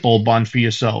that light bulb on for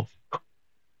yourself.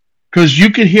 Because you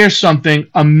could hear something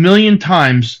 1,000,000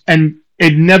 times and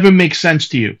it never makes sense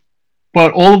to you.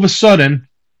 But all of a sudden,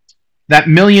 that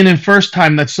million and first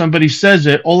time that somebody says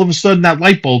it, all of a sudden that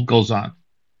light bulb goes on,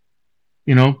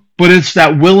 you know. But it's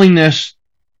that willingness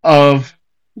of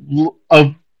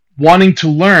of wanting to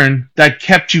learn that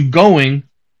kept you going,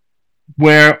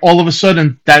 where all of a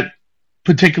sudden that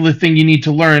particular thing you need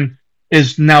to learn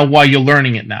is now why you're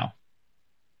learning it now.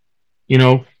 You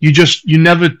know, you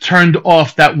never turned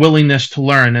off that willingness to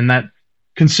learn and that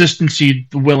consistency,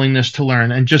 the willingness to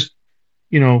learn, and just,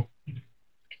 you know.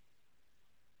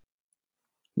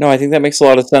 No, I think that makes a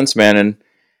lot of sense, man. And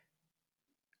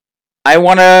I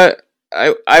wanna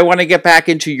I wanna get back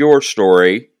into your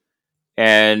story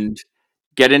and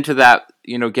get into that,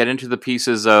 get into the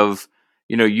pieces of,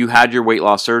 you had your weight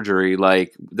loss surgery.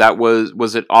 Like, that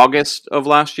was it August of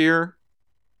last year?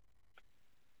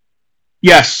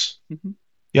 Yes. Mm-hmm.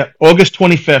 Yep, August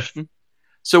 25th. Mm-hmm.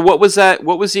 So what was that?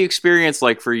 What was the experience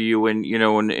like for you, and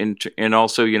and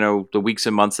also the weeks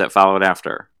and months that followed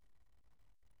after?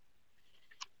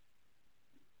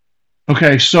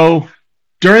 Okay, so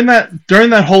during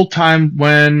that whole time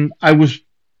when I was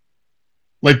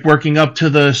like working up to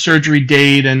the surgery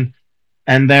date and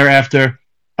thereafter,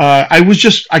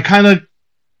 I kind of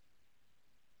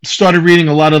started reading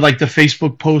a lot of like the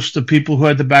Facebook posts of people who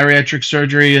had the bariatric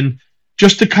surgery, and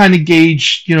just to kind of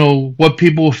gauge, what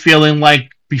people were feeling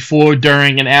like before,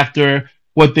 during, and after,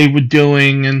 what they were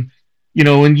doing. And,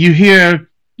 and you hear,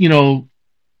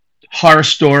 horror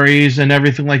stories and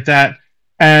everything like that.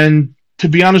 And to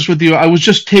be honest with you, I was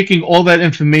just taking all that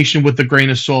information with a grain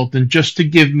of salt, and just to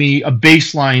give me a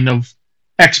baseline of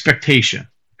expectation.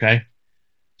 Okay.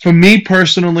 For me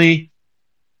personally,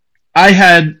 I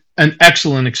had an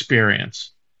excellent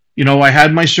experience. I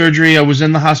had my surgery. I was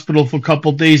in the hospital for a couple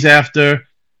of days after.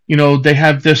 They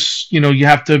have this, you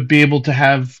have to be able to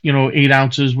have, 8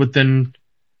 ounces within,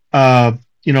 an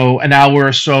hour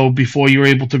or so before you're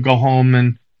able to go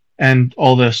home and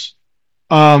all this.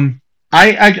 I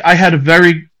had a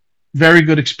very, very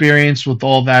good experience with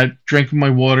all that, drinking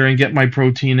my water and getting my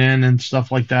protein in and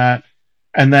stuff like that.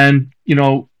 And then,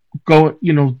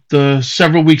 the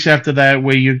several weeks after that,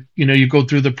 where you go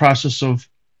through the process of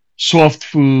soft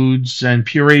foods and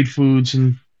pureed foods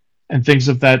and things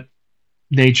of that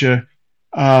nature.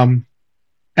 And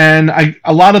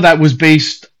a lot of that was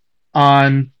based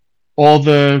on all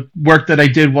the work that I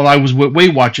did while I was with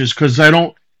Weight Watchers, because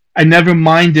I never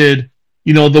minded,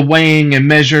 the weighing and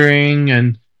measuring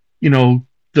and,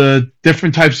 the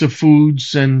different types of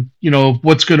foods and,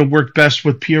 what's going to work best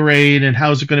with pureed and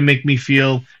how is it going to make me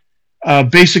feel.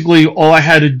 Basically, all I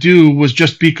had to do was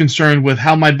just be concerned with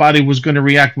how my body was going to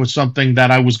react with something that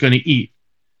I was going to eat.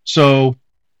 So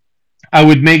I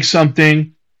would make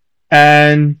something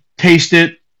and taste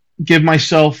it, give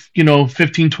myself,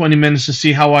 15, 20 minutes to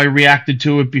see how I reacted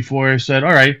to it before I said,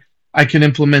 all right, I can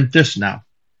implement this now.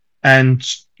 And,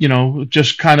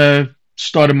 just kind of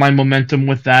started my momentum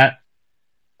with that.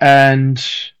 And,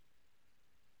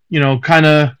 kind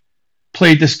of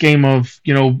played this game of,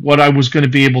 what I was going to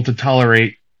be able to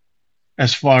tolerate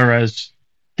as far as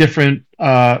different,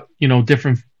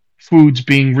 different foods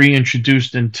being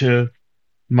reintroduced into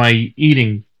my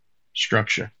eating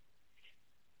structure.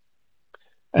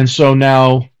 And so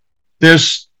now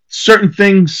there's certain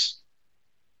things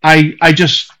I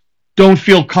just don't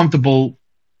feel comfortable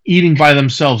eating by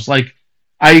themselves. Like,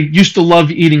 I used to love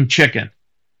eating chicken,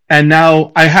 and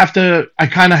now I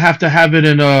kind of have to have it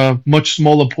in a much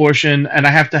smaller portion, and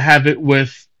I have to have it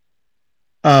with,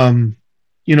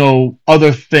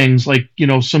 other things like,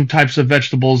 some types of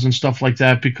vegetables and stuff like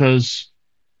that, because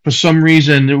for some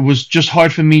reason it was just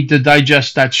hard for me to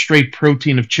digest that straight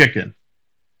protein of chicken.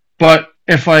 But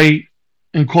if I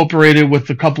incorporate it with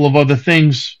a couple of other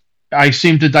things, I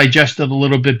seem to digest it a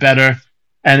little bit better,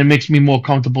 and it makes me more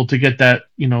comfortable to get that,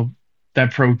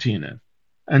 that protein in.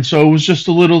 And so it was just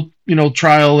a little,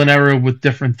 trial and error with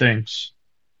different things.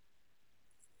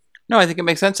 No, I think it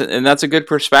makes sense. And that's a good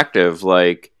perspective.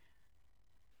 Like,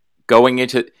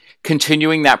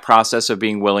 continuing that process of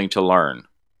being willing to learn,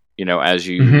 as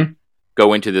you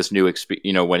go into this new,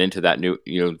 went into that new,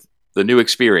 the new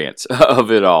experience of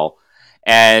it all.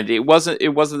 And it wasn't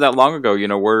that long ago.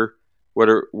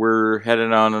 We're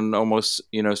heading on almost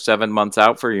 7 months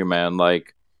out for you, man.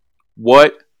 Like,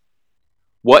 what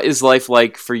is life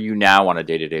like for you now on a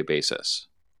day-to-day basis?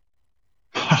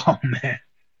 Oh man,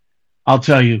 I'll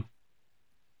tell you,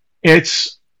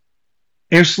 it's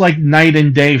like night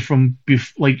and day from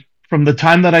the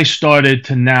time that I started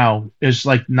to now is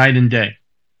like night and day.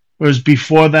 Whereas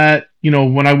before that,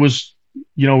 when I was,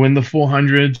 in the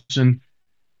 400s and,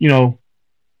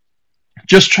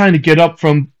 just trying to get up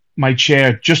from my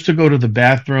chair just to go to the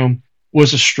bathroom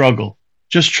was a struggle.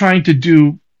 Just trying to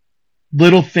do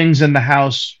little things in the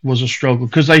house was a struggle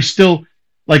because I still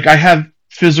like I have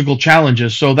physical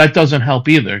challenges, so that doesn't help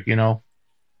either, you know.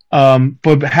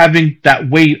 But having that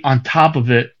weight on top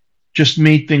of it just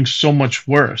made things so much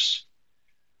worse.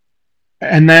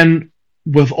 And then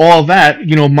with all that,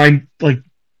 you know, my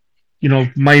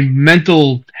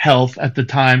mental health at the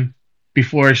time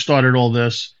before I started all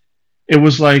this, it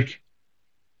was like,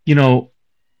 you know,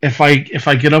 if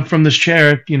I get up from this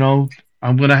chair, you know,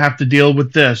 I'm gonna have to deal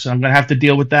with this, I'm gonna have to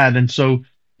deal with that, and so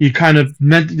you kind of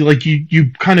meant like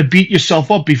you kind of beat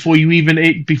yourself up before you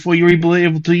were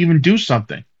able to even do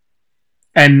something.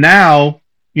 And now,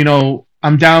 you know,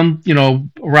 I'm down, you know,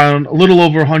 around a little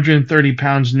over 130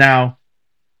 pounds now,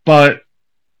 but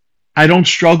I don't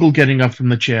struggle getting up from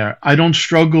the chair. I don't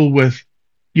struggle with,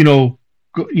 you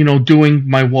know, doing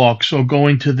my walks or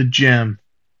going to the gym.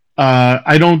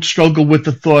 I don't struggle with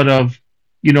the thought of,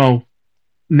 you know,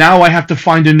 now I have to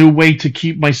find a new way to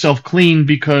keep myself clean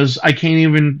because I can't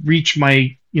even reach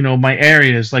my, you know, my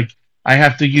areas. Like I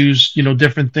have to use, you know,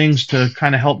 different things to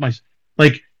kind of help my,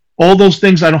 like all those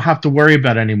things I don't have to worry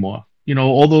about anymore. You know,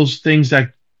 all those things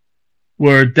that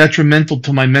were detrimental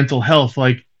to my mental health.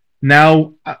 Like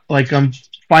now, like I'm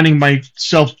finding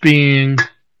myself being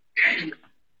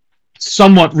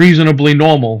somewhat reasonably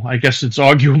normal. I guess it's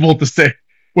arguable to say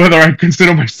whether I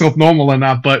consider myself normal or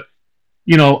not, but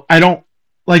you know, I don't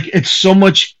like it's so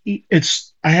much.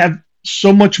 It's I have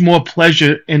so much more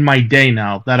pleasure in my day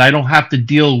now that I don't have to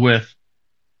deal with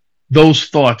those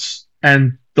thoughts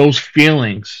and those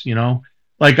feelings. You know,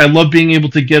 like I love being able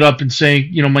to get up and say,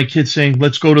 you know, my kids saying,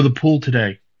 "Let's go to the pool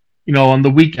today." You know, on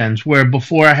the weekends, where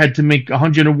before I had to make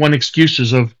 101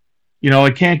 excuses of, you know,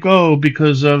 I can't go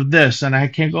because of this and I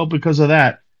can't go because of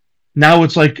that. Now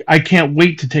it's like I can't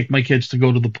wait to take my kids to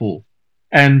go to the pool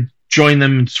and join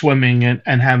them in swimming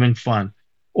and having fun.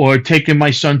 Or taking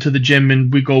my son to the gym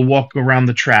and we go walk around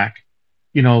the track.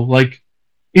 You know, like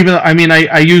even I mean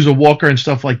I use a walker and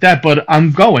stuff like that, but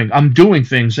I'm doing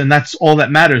things and that's all that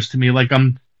matters to me. Like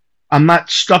I'm not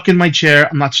stuck in my chair,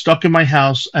 I'm not stuck in my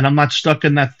house, and I'm not stuck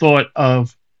in that thought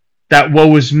of that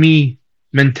woe is me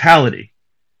mentality.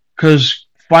 Because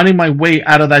finding my way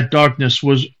out of that darkness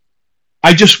was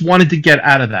I just wanted to get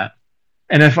out of that.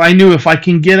 And if I knew if I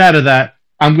can get out of that,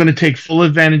 I'm going to take full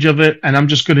advantage of it and I'm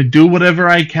just going to do whatever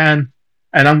I can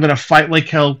and I'm going to fight like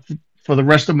hell for the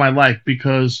rest of my life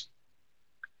because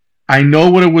I know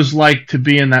what it was like to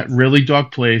be in that really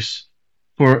dark place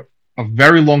for a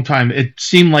very long time. It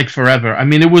seemed like forever. I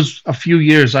mean, it was a few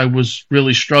years I was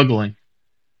really struggling,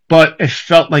 but it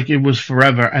felt like it was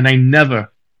forever and I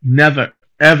never,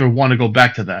 ever want to go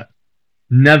back to that.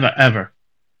 Never, ever.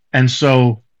 And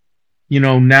so, you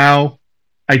know, now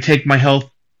I take my health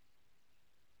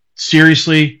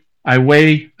seriously. I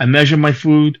measure my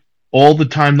food all the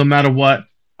time, no matter what.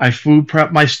 I food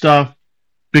prep my stuff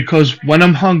because when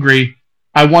I'm hungry,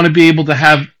 I want to be able to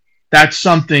have that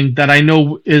something that I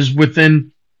know is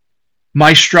within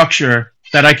my structure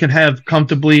that I can have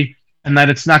comfortably and that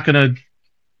it's not going to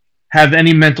have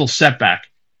any mental setback.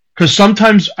 Because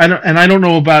sometimes I don't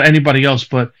know about anybody else,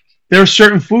 but there are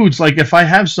certain foods like if I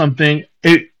have something,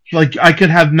 it like I could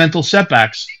have mental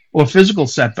setbacks or physical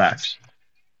setbacks,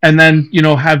 and then you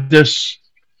know have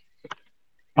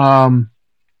um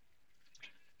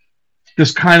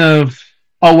this kind of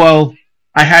oh well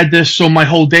I had this so my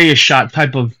whole day is shot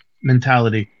type of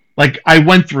mentality. Like I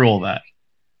went through all that,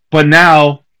 but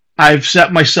now I've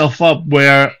set myself up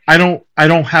where I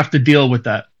don't have to deal with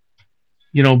that.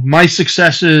 You know, my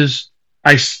success is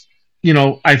I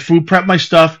food prep my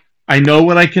stuff. I know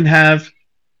what I can have,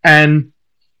 and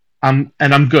I'm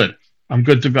good. I'm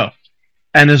good to go.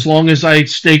 And as long as I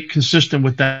stay consistent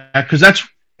with that, because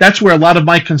that's where a lot of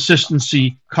my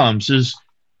consistency comes is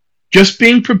just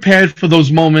being prepared for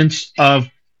those moments of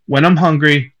when I'm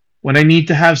hungry, when I need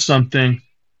to have something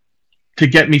to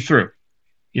get me through,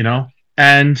 you know,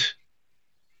 and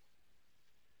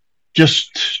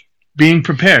just being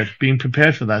prepared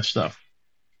for that stuff.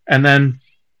 And then,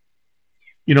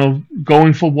 you know,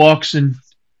 going for walks and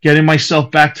getting myself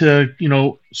back to, you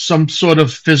know, some sort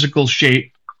of physical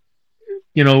shape,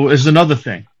 you know, is another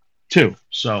thing too.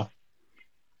 So,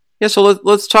 yeah. So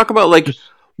let's talk about like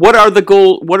what are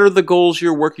the goals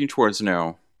you're working towards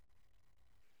now?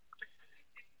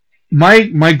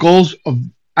 My goals of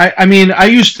I mean I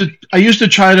used to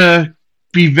try to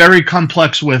be very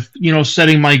complex with, you know,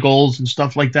 setting my goals and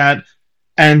stuff like that.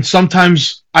 And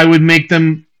sometimes I would make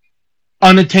them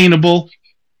unattainable,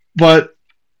 but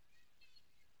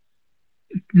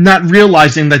not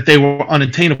realizing that they were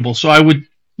unattainable. So I would,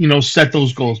 you know, set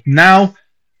those goals. Now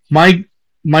my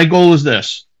my goal is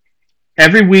this.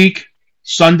 Every week,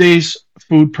 Sundays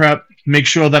food prep, make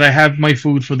sure that I have my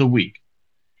food for the week.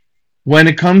 When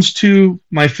it comes to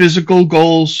my physical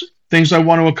goals, things I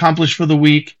want to accomplish for the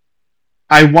week,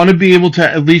 I want to be able to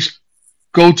at least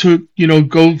go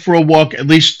for a walk at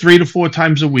least 3 to 4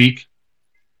 times a week.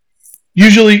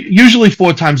 Usually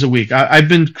 4 times a week. I've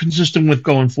been consistent with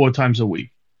going 4 times a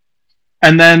week.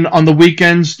 And then on the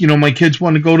weekends, my kids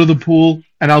want to go to the pool,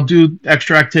 and I'll do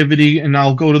extra activity, and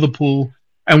I'll go to the pool.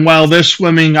 And while they're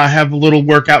swimming, I have a little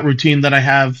workout routine that I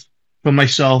have for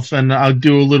myself, and I'll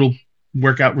do a little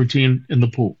workout routine in the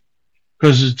pool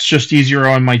because it's just easier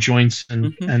on my joints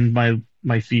and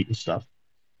my feet and stuff.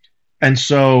 And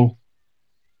so,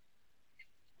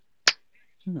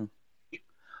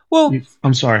 well,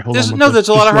 I'm sorry. Hold on. There's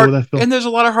a lot of there's a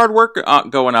lot of hard work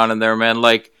going on in there, man.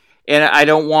 Like, and I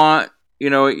don't want,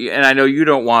 and I know you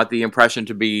don't want the impression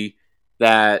to be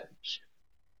that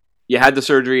you had the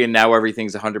surgery and now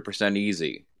everything's 100%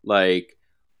 easy. Like,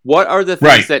 what are the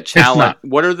things that challenge?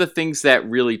 What are the things that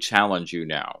really challenge you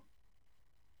now?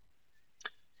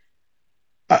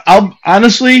 I'll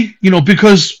honestly,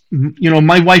 because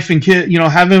my wife and kid,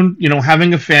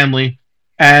 having a family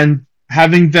and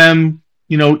having them,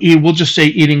 we'll just say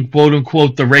eating quote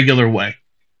unquote the regular way.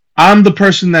 I'm the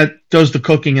person that does the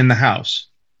cooking in the house.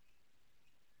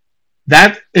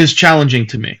 That is challenging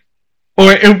to me.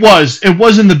 Or it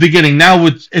was in the beginning. Now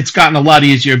it's gotten a lot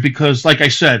easier because, like I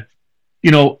said,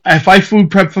 if I food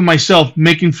prep for myself,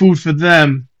 making food for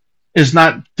them is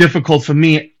not difficult for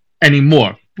me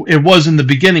anymore. It was in the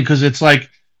beginning because it's like,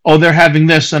 oh, they're having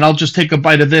this, and I'll just take a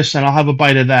bite of this, and I'll have a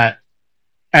bite of that.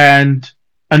 And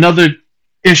another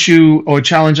issue or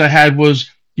challenge I had was,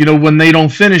 when they don't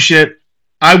finish it,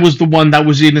 I was the one that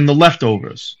was eating the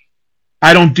leftovers.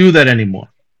 I don't do that anymore.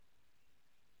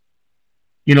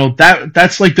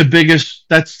 That's like the biggest.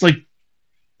 That's like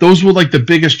those were like the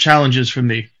biggest challenges for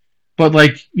me. But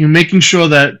like making sure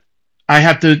that I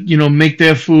have to make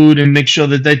their food and make sure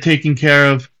that they're taken care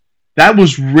of. That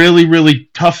was really, really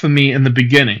tough for me in the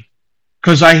beginning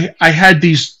because I had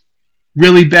these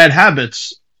really bad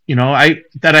habits,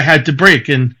 that I had to break,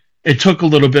 and it took a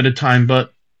little bit of time.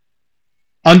 But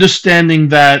understanding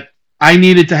that I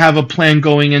needed to have a plan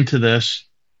going into this,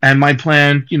 and my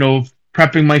plan,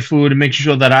 prepping my food and making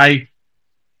sure that I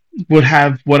would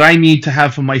have what I need to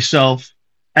have for myself,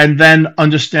 and then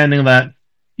understanding that,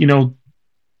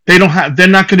 they're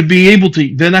not going to be able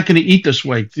to, they're not going to eat this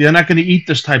way. They're not going to eat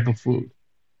this type of food.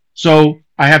 So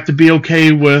I have to be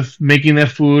okay with making their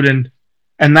food.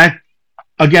 And that,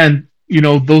 again,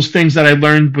 those things that I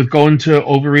learned with going to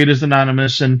Overeaters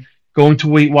Anonymous and going to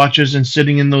Weight Watchers and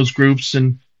sitting in those groups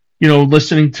and,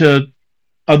 listening to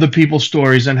other people's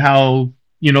stories and how,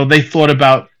 they thought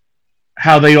about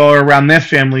how they are around their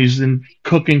families and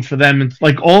cooking for them. And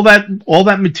like all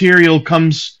that material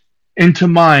comes into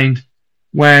mind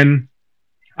when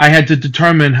I had to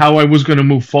determine how I was going to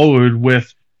move forward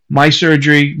with my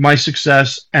surgery, my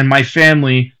success, and my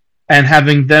family, and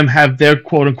having them have their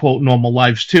quote unquote normal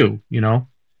lives too,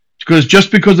 Because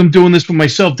just because I'm doing this for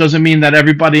myself doesn't mean that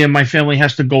everybody in my family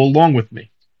has to go along with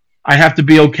me. I have to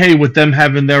be okay with them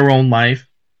having their own life.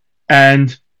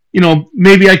 And,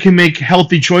 maybe I can make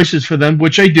healthy choices for them,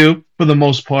 which I do for the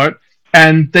most part.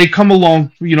 And they come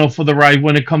along, for the ride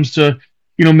when it comes to,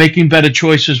 making better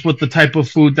choices with the type of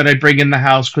food that I bring in the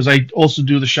house, because I also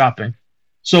do the shopping.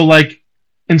 So like,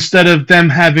 instead of them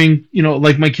having,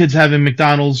 like my kids having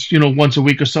McDonald's, once a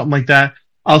week or something like that,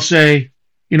 I'll say,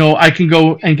 I can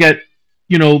go and get,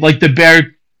 like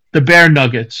the bear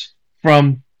nuggets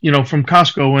from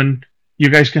Costco, and you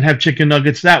guys can have chicken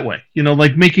nuggets that way.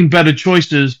 Like making better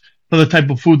choices for the type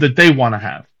of food that they want to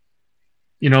have.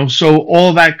 So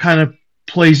all that kind of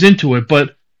plays into it.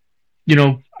 But,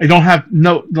 I don't have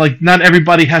not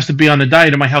everybody has to be on a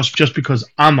diet in my house just because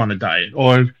I'm on a diet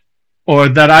or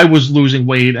that I was losing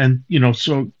weight. And,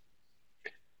 so,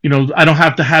 I don't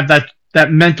have to have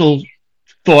that mental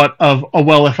thought of, oh,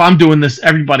 well, if I'm doing this,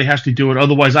 everybody has to do it.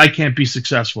 Otherwise I can't be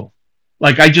successful.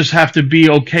 Like, I just have to be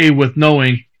okay with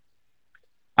knowing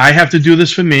I have to do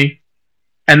this for me.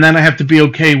 And then I have to be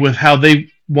okay with how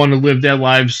they want to live their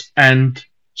lives. And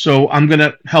so I'm going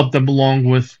to help them along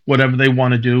with whatever they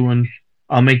want to do. And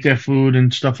I'll make their food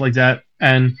and stuff like that.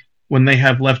 And when they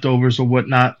have leftovers or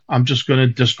whatnot, I'm just going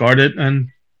to discard it and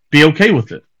be okay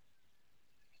with it.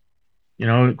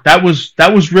 That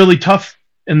was really tough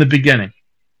in the beginning.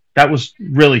 That was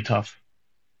really tough.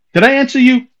 Did I answer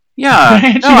you? Yeah.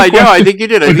 I think you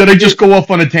did. Or did I just go off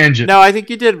on a tangent? No, I think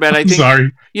you did, man. I think,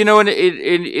 sorry.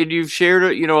 And you've shared,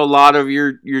 a lot of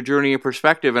your journey and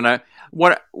perspective. And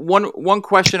one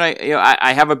question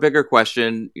I have a bigger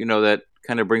question, that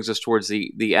kind of brings us towards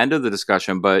the end of the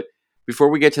discussion. But before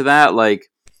we get to that, like,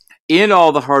 in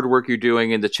all the hard work you're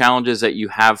doing and the challenges that you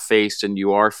have faced and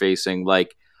you are facing,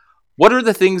 like, what are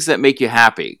the things that make you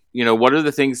happy? What are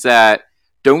the things that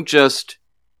don't just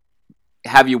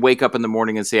have you wake up in the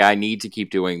morning and say, I need to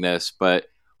keep doing this, but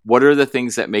what are the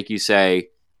things that make you say,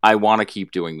 I want to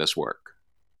keep doing this work?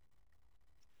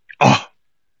 Oh,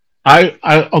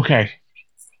 okay.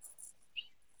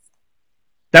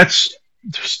 That's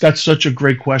such a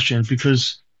great question,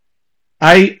 because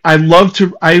I love,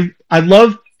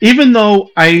 even though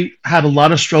I had a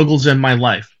lot of struggles in my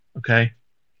life, okay?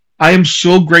 I am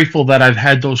so grateful that I've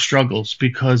had those struggles,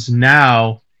 because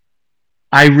now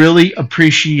I really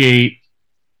appreciate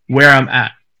where I'm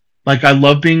at. Like, I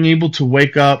love being able to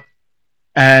wake up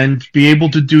and be able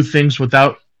to do things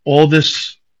without all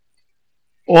these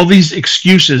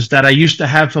excuses that I used to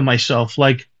have for myself.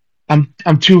 Like,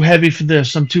 I'm too heavy for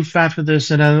this, I'm too fat for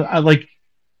this, and I like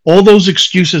all those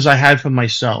excuses I had for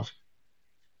myself.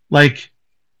 Like,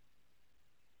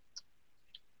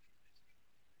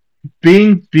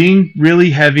 being really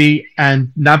heavy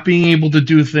and not being able to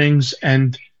do things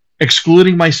and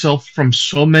excluding myself from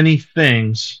so many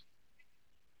things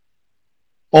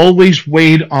always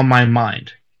weighed on my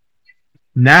mind.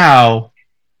 Now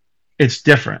it's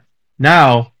different.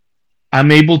 Now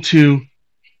I'm able to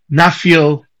not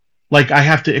feel like I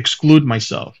have to exclude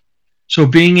myself. So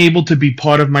being able to be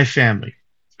part of my family,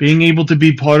 being able to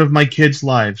be part of my kids'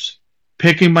 lives,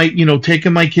 taking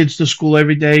my kids to school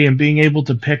every day and being able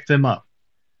to pick them up,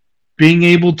 being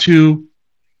able to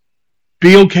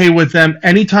be okay with them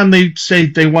anytime they say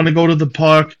they want to go to the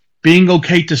park, being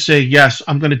okay to say, yes,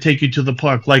 I'm going to take you to the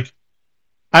park. Like,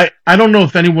 I don't know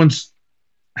if anyone's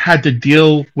had to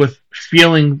deal with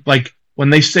feeling like when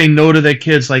they say no to their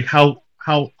kids, like how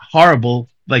horrible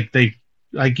like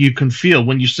you can feel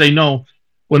when you say no,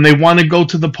 when they want to go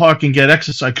to the park and get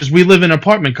exercise, because we live in an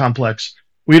apartment complex.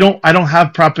 I don't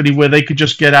have property where they could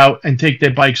just get out and take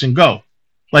their bikes and go.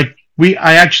 Like,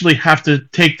 I actually have to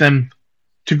take them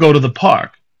to go to the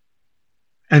park.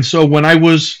 And so when I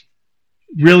was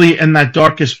really in that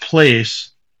darkest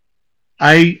place,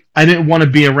 I didn't want to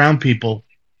be around people.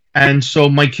 And so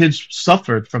my kids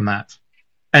suffered from that.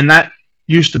 And that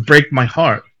used to break my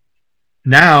heart.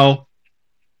 Now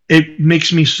it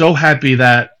makes me so happy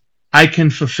that I can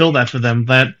fulfill that for them,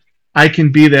 that I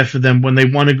can be there for them when they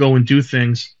want to go and do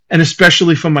things. And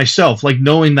especially for myself, like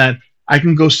knowing that I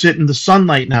can go sit in the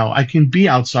sunlight now. I can be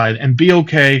outside and be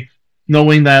okay,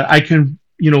 knowing that I can,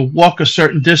 walk a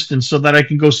certain distance so that I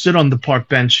can go sit on the park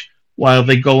bench while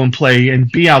they go and play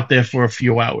and be out there for a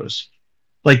few hours.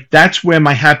 Like, that's where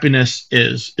my happiness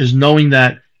is knowing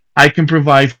that I can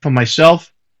provide for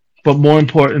myself, but more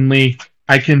importantly,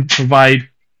 I can provide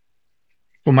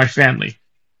for my family.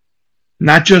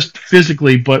 Not just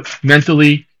physically, but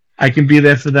mentally, I can be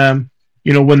there for them.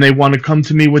 When they want to come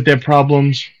to me with their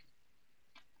problems,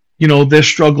 their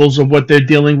struggles or what they're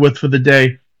dealing with for the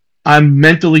day, I'm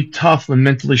mentally tough and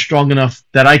mentally strong enough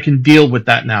that I can deal with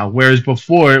that now. Whereas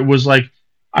before, it was like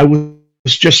I was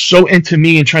just so into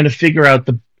me and trying to figure out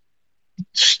the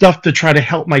stuff to try to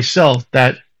help myself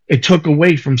that it took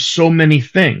away from so many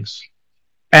things.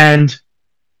 And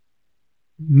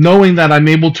knowing that I'm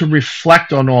able to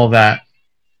reflect on all that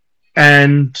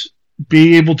and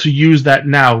be able to use that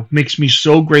now makes me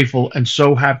so grateful and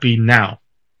so happy now.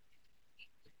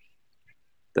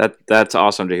 That's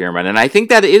awesome to hear, man. And I think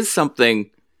that is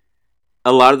something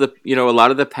a lot of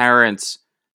the parents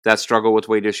that struggle with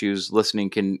weight issues listening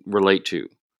can relate to.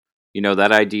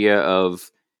 That idea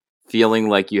of feeling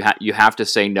like you have to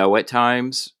say no at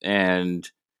times, and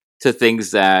to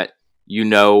things that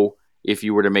if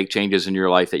you were to make changes in your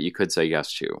life that you could say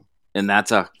yes to. And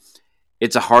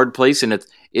it's a hard place, and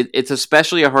it's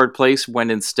especially a hard place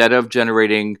when instead of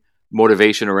generating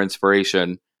motivation or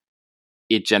inspiration,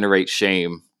 it generates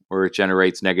shame or it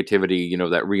generates negativity,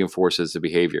 that reinforces the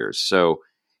behaviors. So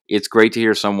it's great to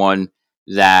hear someone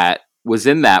that was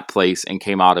in that place and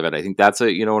came out of it. I think that's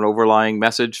an overlying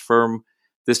message from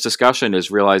this discussion, is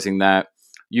realizing that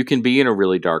you can be in a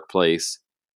really dark place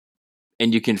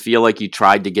and you can feel like you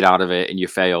tried to get out of it and you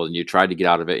failed, and you tried to get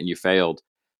out of it and you failed.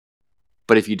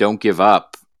 But if you don't give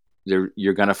up,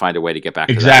 you're going to find a way to get back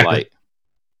to that light.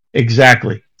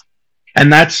 Exactly.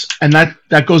 And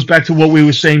that goes back to what we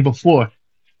were saying before.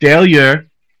 Failure,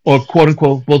 or quote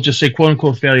unquote, we'll just say quote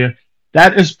unquote failure,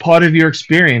 that is part of your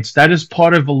experience. That is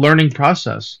part of a learning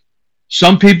process.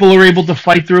 Some people are able to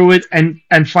fight through it and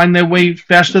find their way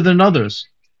faster than others.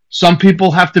 Some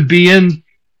people have to be in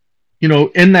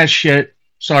that shit.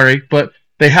 Sorry, but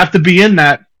they have to be in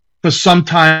that for some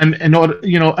time in order,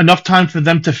 enough time for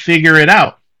them to figure it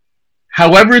out.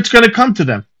 However, it's going to come to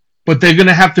them. but they're going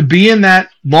to have to be in that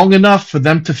long enough for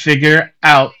them to figure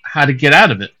out how to get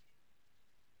out of it.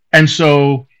 And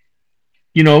so,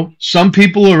 some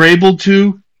people are able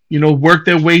to, work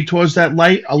their way towards that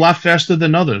light a lot faster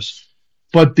than others.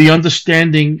 But the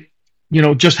understanding,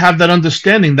 just have that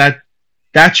understanding that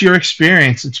that's your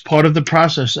experience. It's part of the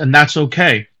process, and that's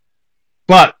okay.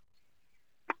 But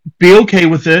be okay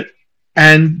with it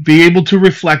and be able to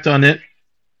reflect on it.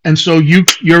 And so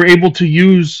you're able to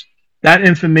use that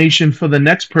information for the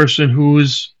next person who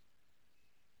is,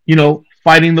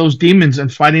 fighting those demons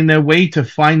and fighting their way to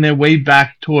find their way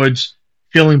back towards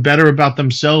feeling better about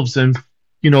themselves and,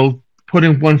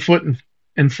 putting one foot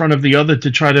in front of the other to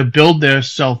try to build their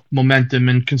self momentum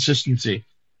and consistency.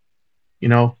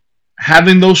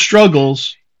 Having those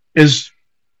struggles is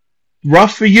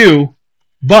rough for you,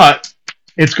 but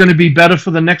it's going to be better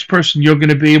for the next person you're going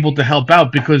to be able to help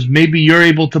out, because maybe you're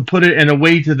able to put it in a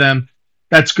way to them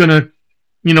that's going to,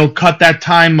 cut that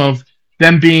time of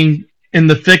them being in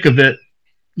the thick of it,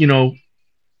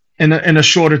 in a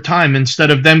shorter time. Instead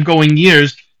of them going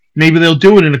years, maybe they'll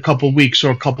do it in a couple weeks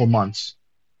or a couple months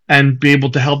and be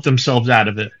able to help themselves out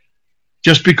of it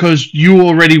just because you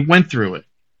already went through it,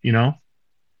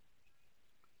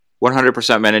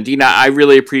 100%, man. And Dean, I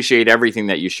really appreciate everything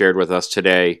that you shared with us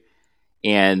today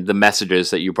and the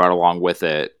messages that you brought along with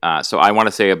it. So I want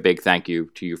to say a big thank you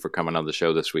to you for coming on the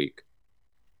show this week.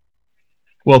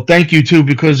 Well, thank you too,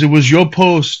 because it was your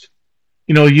post.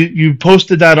 You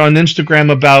posted that on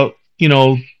Instagram about,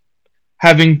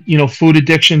 having, food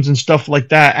addictions and stuff like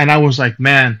that. And I was like,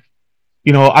 man,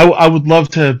 I would love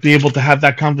to be able to have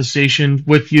that conversation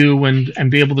with you and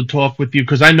be able to talk with you,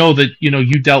 because I know that,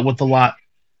 you dealt with a lot.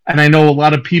 And I know a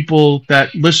lot of people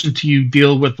that listen to you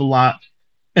deal with a lot.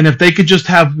 And if they could just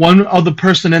have one other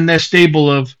person in their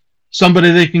stable of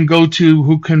somebody they can go to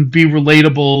who can be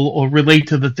relatable or relate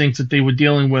to the things that they were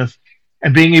dealing with,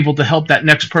 and being able to help that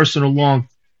next person along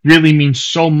really means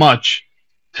so much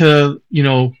to,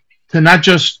 to not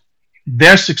just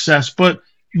their success, but,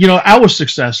 our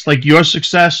success, like your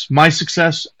success, my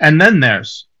success, and then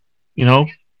theirs,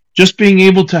 just being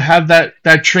able to have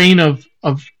that train of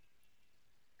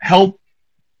help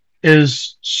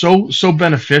is so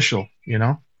beneficial,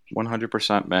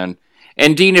 100%, man.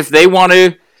 And Dean, if they want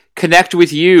to connect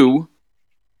with you,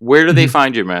 where do they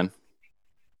find you, man?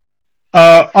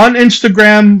 On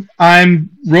Instagram, I'm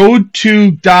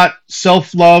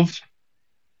road2.selflove.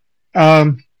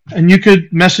 And you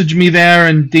could message me there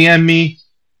and DM me,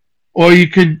 or you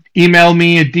could email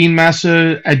me at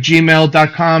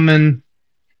deanmassa@gmail.com, and,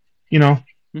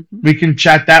 we can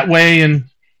chat that way. And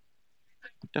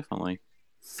definitely.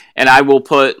 And I will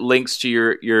put links to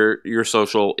your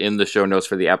social in the show notes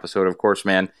for the episode, of course,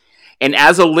 man. And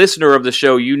as a listener of the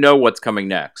show, you know what's coming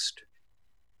next.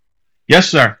 Yes,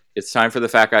 sir. It's time for the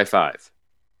Fat Guy 5.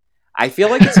 I feel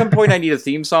like at some point I need a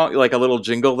theme song, like a little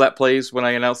jingle that plays when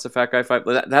I announce the Fat Guy 5.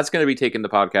 That's going to be taking the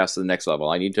podcast to the next level.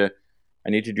 I need to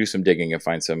do some digging and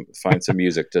find some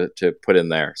music to put in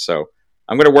there. So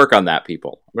I'm going to work on that,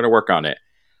 people. I'm going to work on it.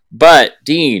 But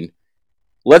Dean,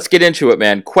 let's get into it,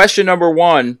 man. Question number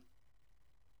 1.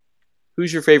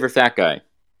 Who's your favorite fat guy?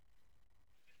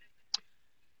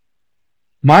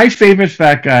 My favorite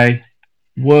fat guy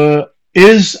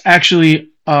is actually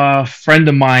a friend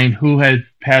of mine who had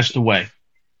passed away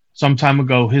some time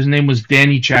ago. His name was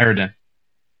Danny Chariton.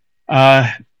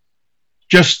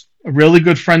 Just a really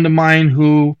good friend of mine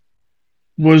who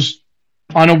was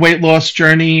on a weight loss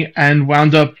journey and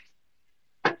wound up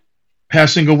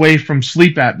passing away from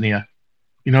sleep apnea.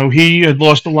 He had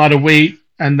lost a lot of weight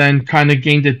and then kind of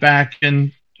gained it back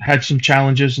and had some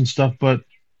challenges and stuff. But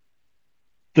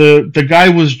the guy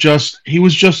was just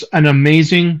an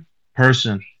amazing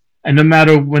person. And no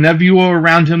matter, whenever you were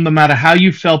around him, no matter how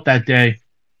you felt that day,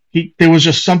 there was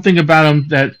just something about him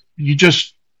that you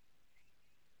just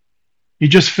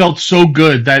felt so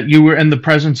good that you were in the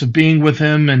presence of being with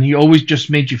him, and he always just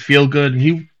made you feel good.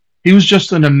 And he was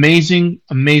just an amazing,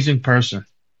 amazing person.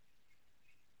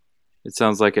 It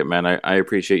sounds like it, man. I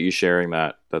appreciate you sharing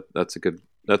that. That's a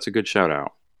good shout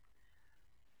out.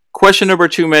 Question number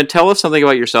 2, man. Tell us something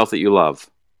about yourself that you love.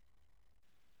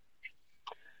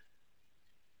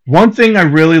 One thing I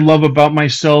really love about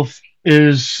myself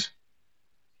is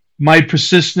my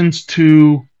persistence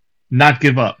to not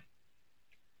give up.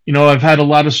 I've had a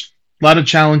lot of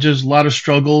challenges, a lot of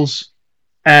struggles,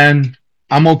 and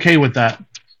I'm okay with that,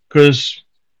 because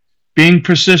being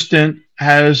persistent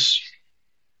has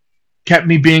kept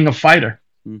me being a fighter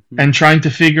and trying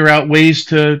to figure out ways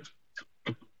to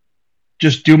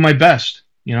just do my best,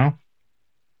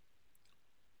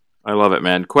 I love it,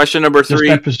 man. Question number 3.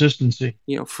 Just that persistency.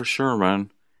 For sure,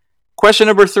 man. Question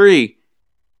number 3.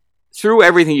 Through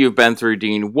everything you've been through,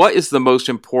 Dean, what is the most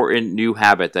important new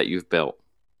habit that you've built?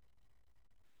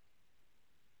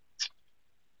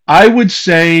 I would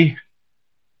say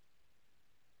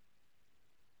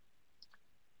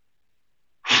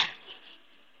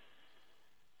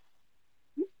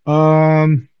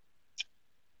I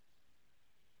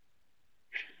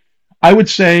would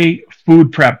say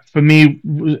food prep for me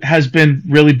has been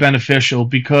really beneficial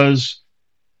because,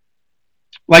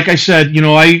 like I said,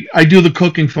 I do the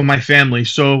cooking for my family.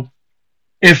 So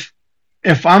if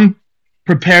if I'm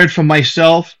prepared for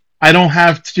myself, I don't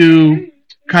have to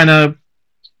kind of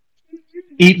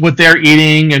eat what they're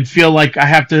eating and feel like I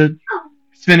have to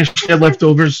finish their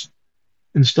leftovers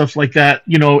and stuff like that.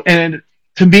 And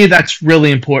to me, that's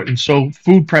really important. So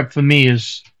food prep for me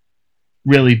has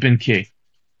really been key.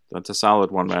 That's a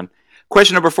solid one, man.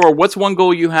 Question number 4. What's one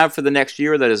goal you have for the next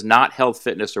year that is not health,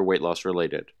 fitness, or weight loss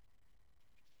related?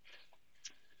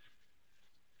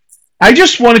 I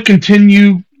just want to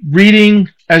continue reading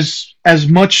as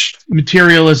much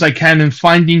material as I can and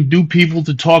finding new people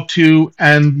to talk to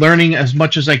and learning as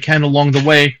much as I can along the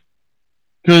way.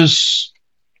 Because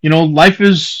life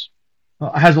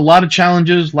has a lot of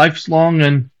challenges. Life's long,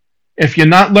 and if you're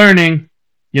not learning,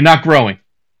 you're not growing.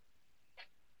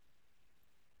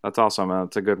 That's awesome.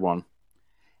 That's a good one.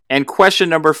 And question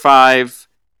number 5,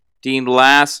 Dean.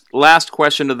 Last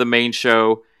question of the main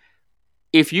show.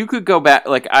 If you could go back,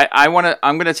 like I'm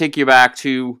gonna take you back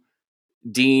to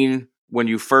Dean when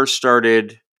you first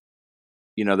started.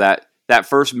 That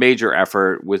first major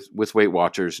effort with Weight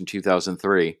Watchers in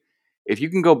 2003. If you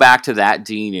can go back to that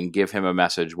Dean and give him a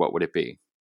message, what would it be?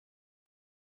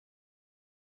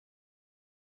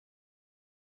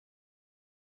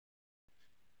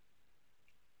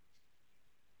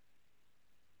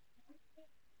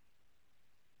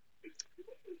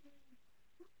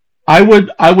 I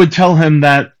would tell him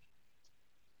that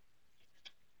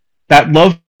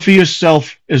love for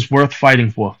yourself is worth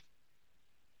fighting for.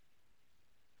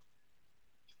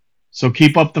 So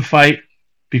keep up the fight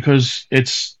because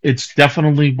it's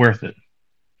definitely worth it.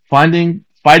 Fighting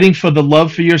for the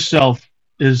love for yourself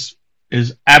is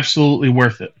absolutely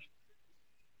worth it.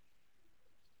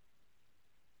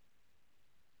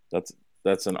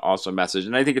 That's an awesome message,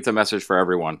 and I think it's a message for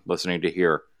everyone listening to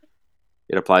hear.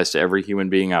 It applies to every human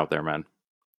being out there, man.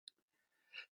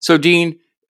 So, Dean,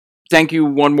 thank you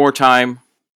one more time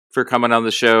for coming on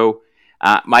the show.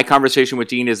 My conversation with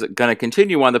Dean is going to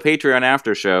continue on the Patreon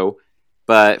after show,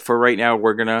 but for right now,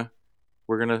 we're gonna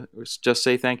just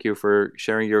say thank you for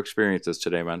sharing your experiences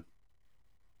today, man.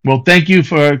 Well, thank you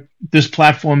for this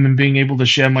platform and being able to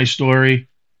share my story.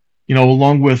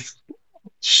 Along with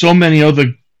so many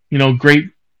other great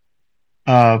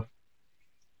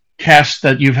casts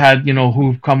that you've had,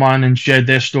 who've come on and shared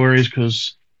their stories.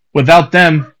 Because without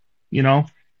them,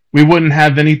 we wouldn't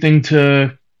have anything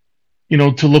to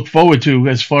look forward to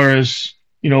as far as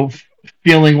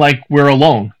feeling like we're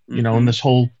alone, in this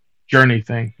whole journey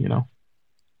thing. Well,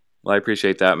 I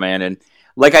appreciate that, man. And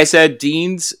like I said,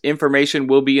 Dean's information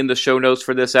will be in the show notes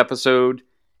for this episode.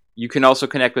 You can also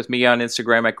connect with me on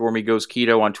Instagram at Gormy Goes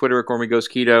Keto, on Twitter at Gormy Goes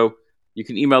Keto. You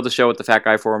can email the show at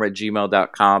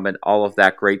thefatguyforum@gmail.com and all of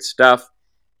that great stuff.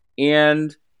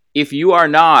 And if you are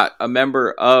not a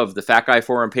member of the Fat Guy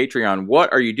Forum Patreon,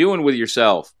 what are you doing with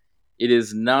yourself? It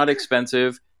is not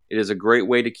expensive. It is a great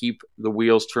way to keep the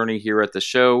wheels turning here at the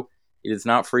show. It is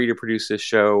not free to produce this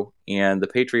show, and the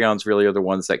Patreons really are the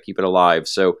ones that keep it alive.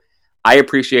 So I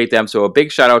appreciate them. So a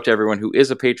big shout out to everyone who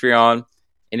is a Patreon.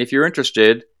 And if you're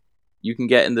interested, you can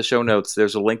get in the show notes.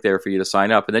 There's a link there for you to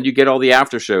sign up. And then you get all the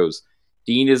after shows.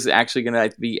 Dean is actually going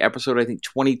to be episode, I think,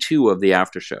 22 of the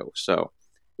after show. So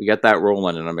we got that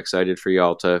rolling, and I'm excited for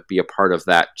y'all to be a part of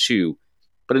that too.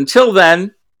 But until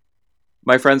then,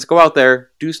 my friends, go out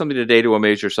there, do something today to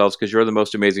amaze yourselves because you're the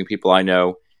most amazing people I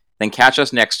know. Then catch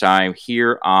us next time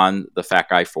here on the Fat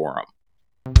Guy Forum.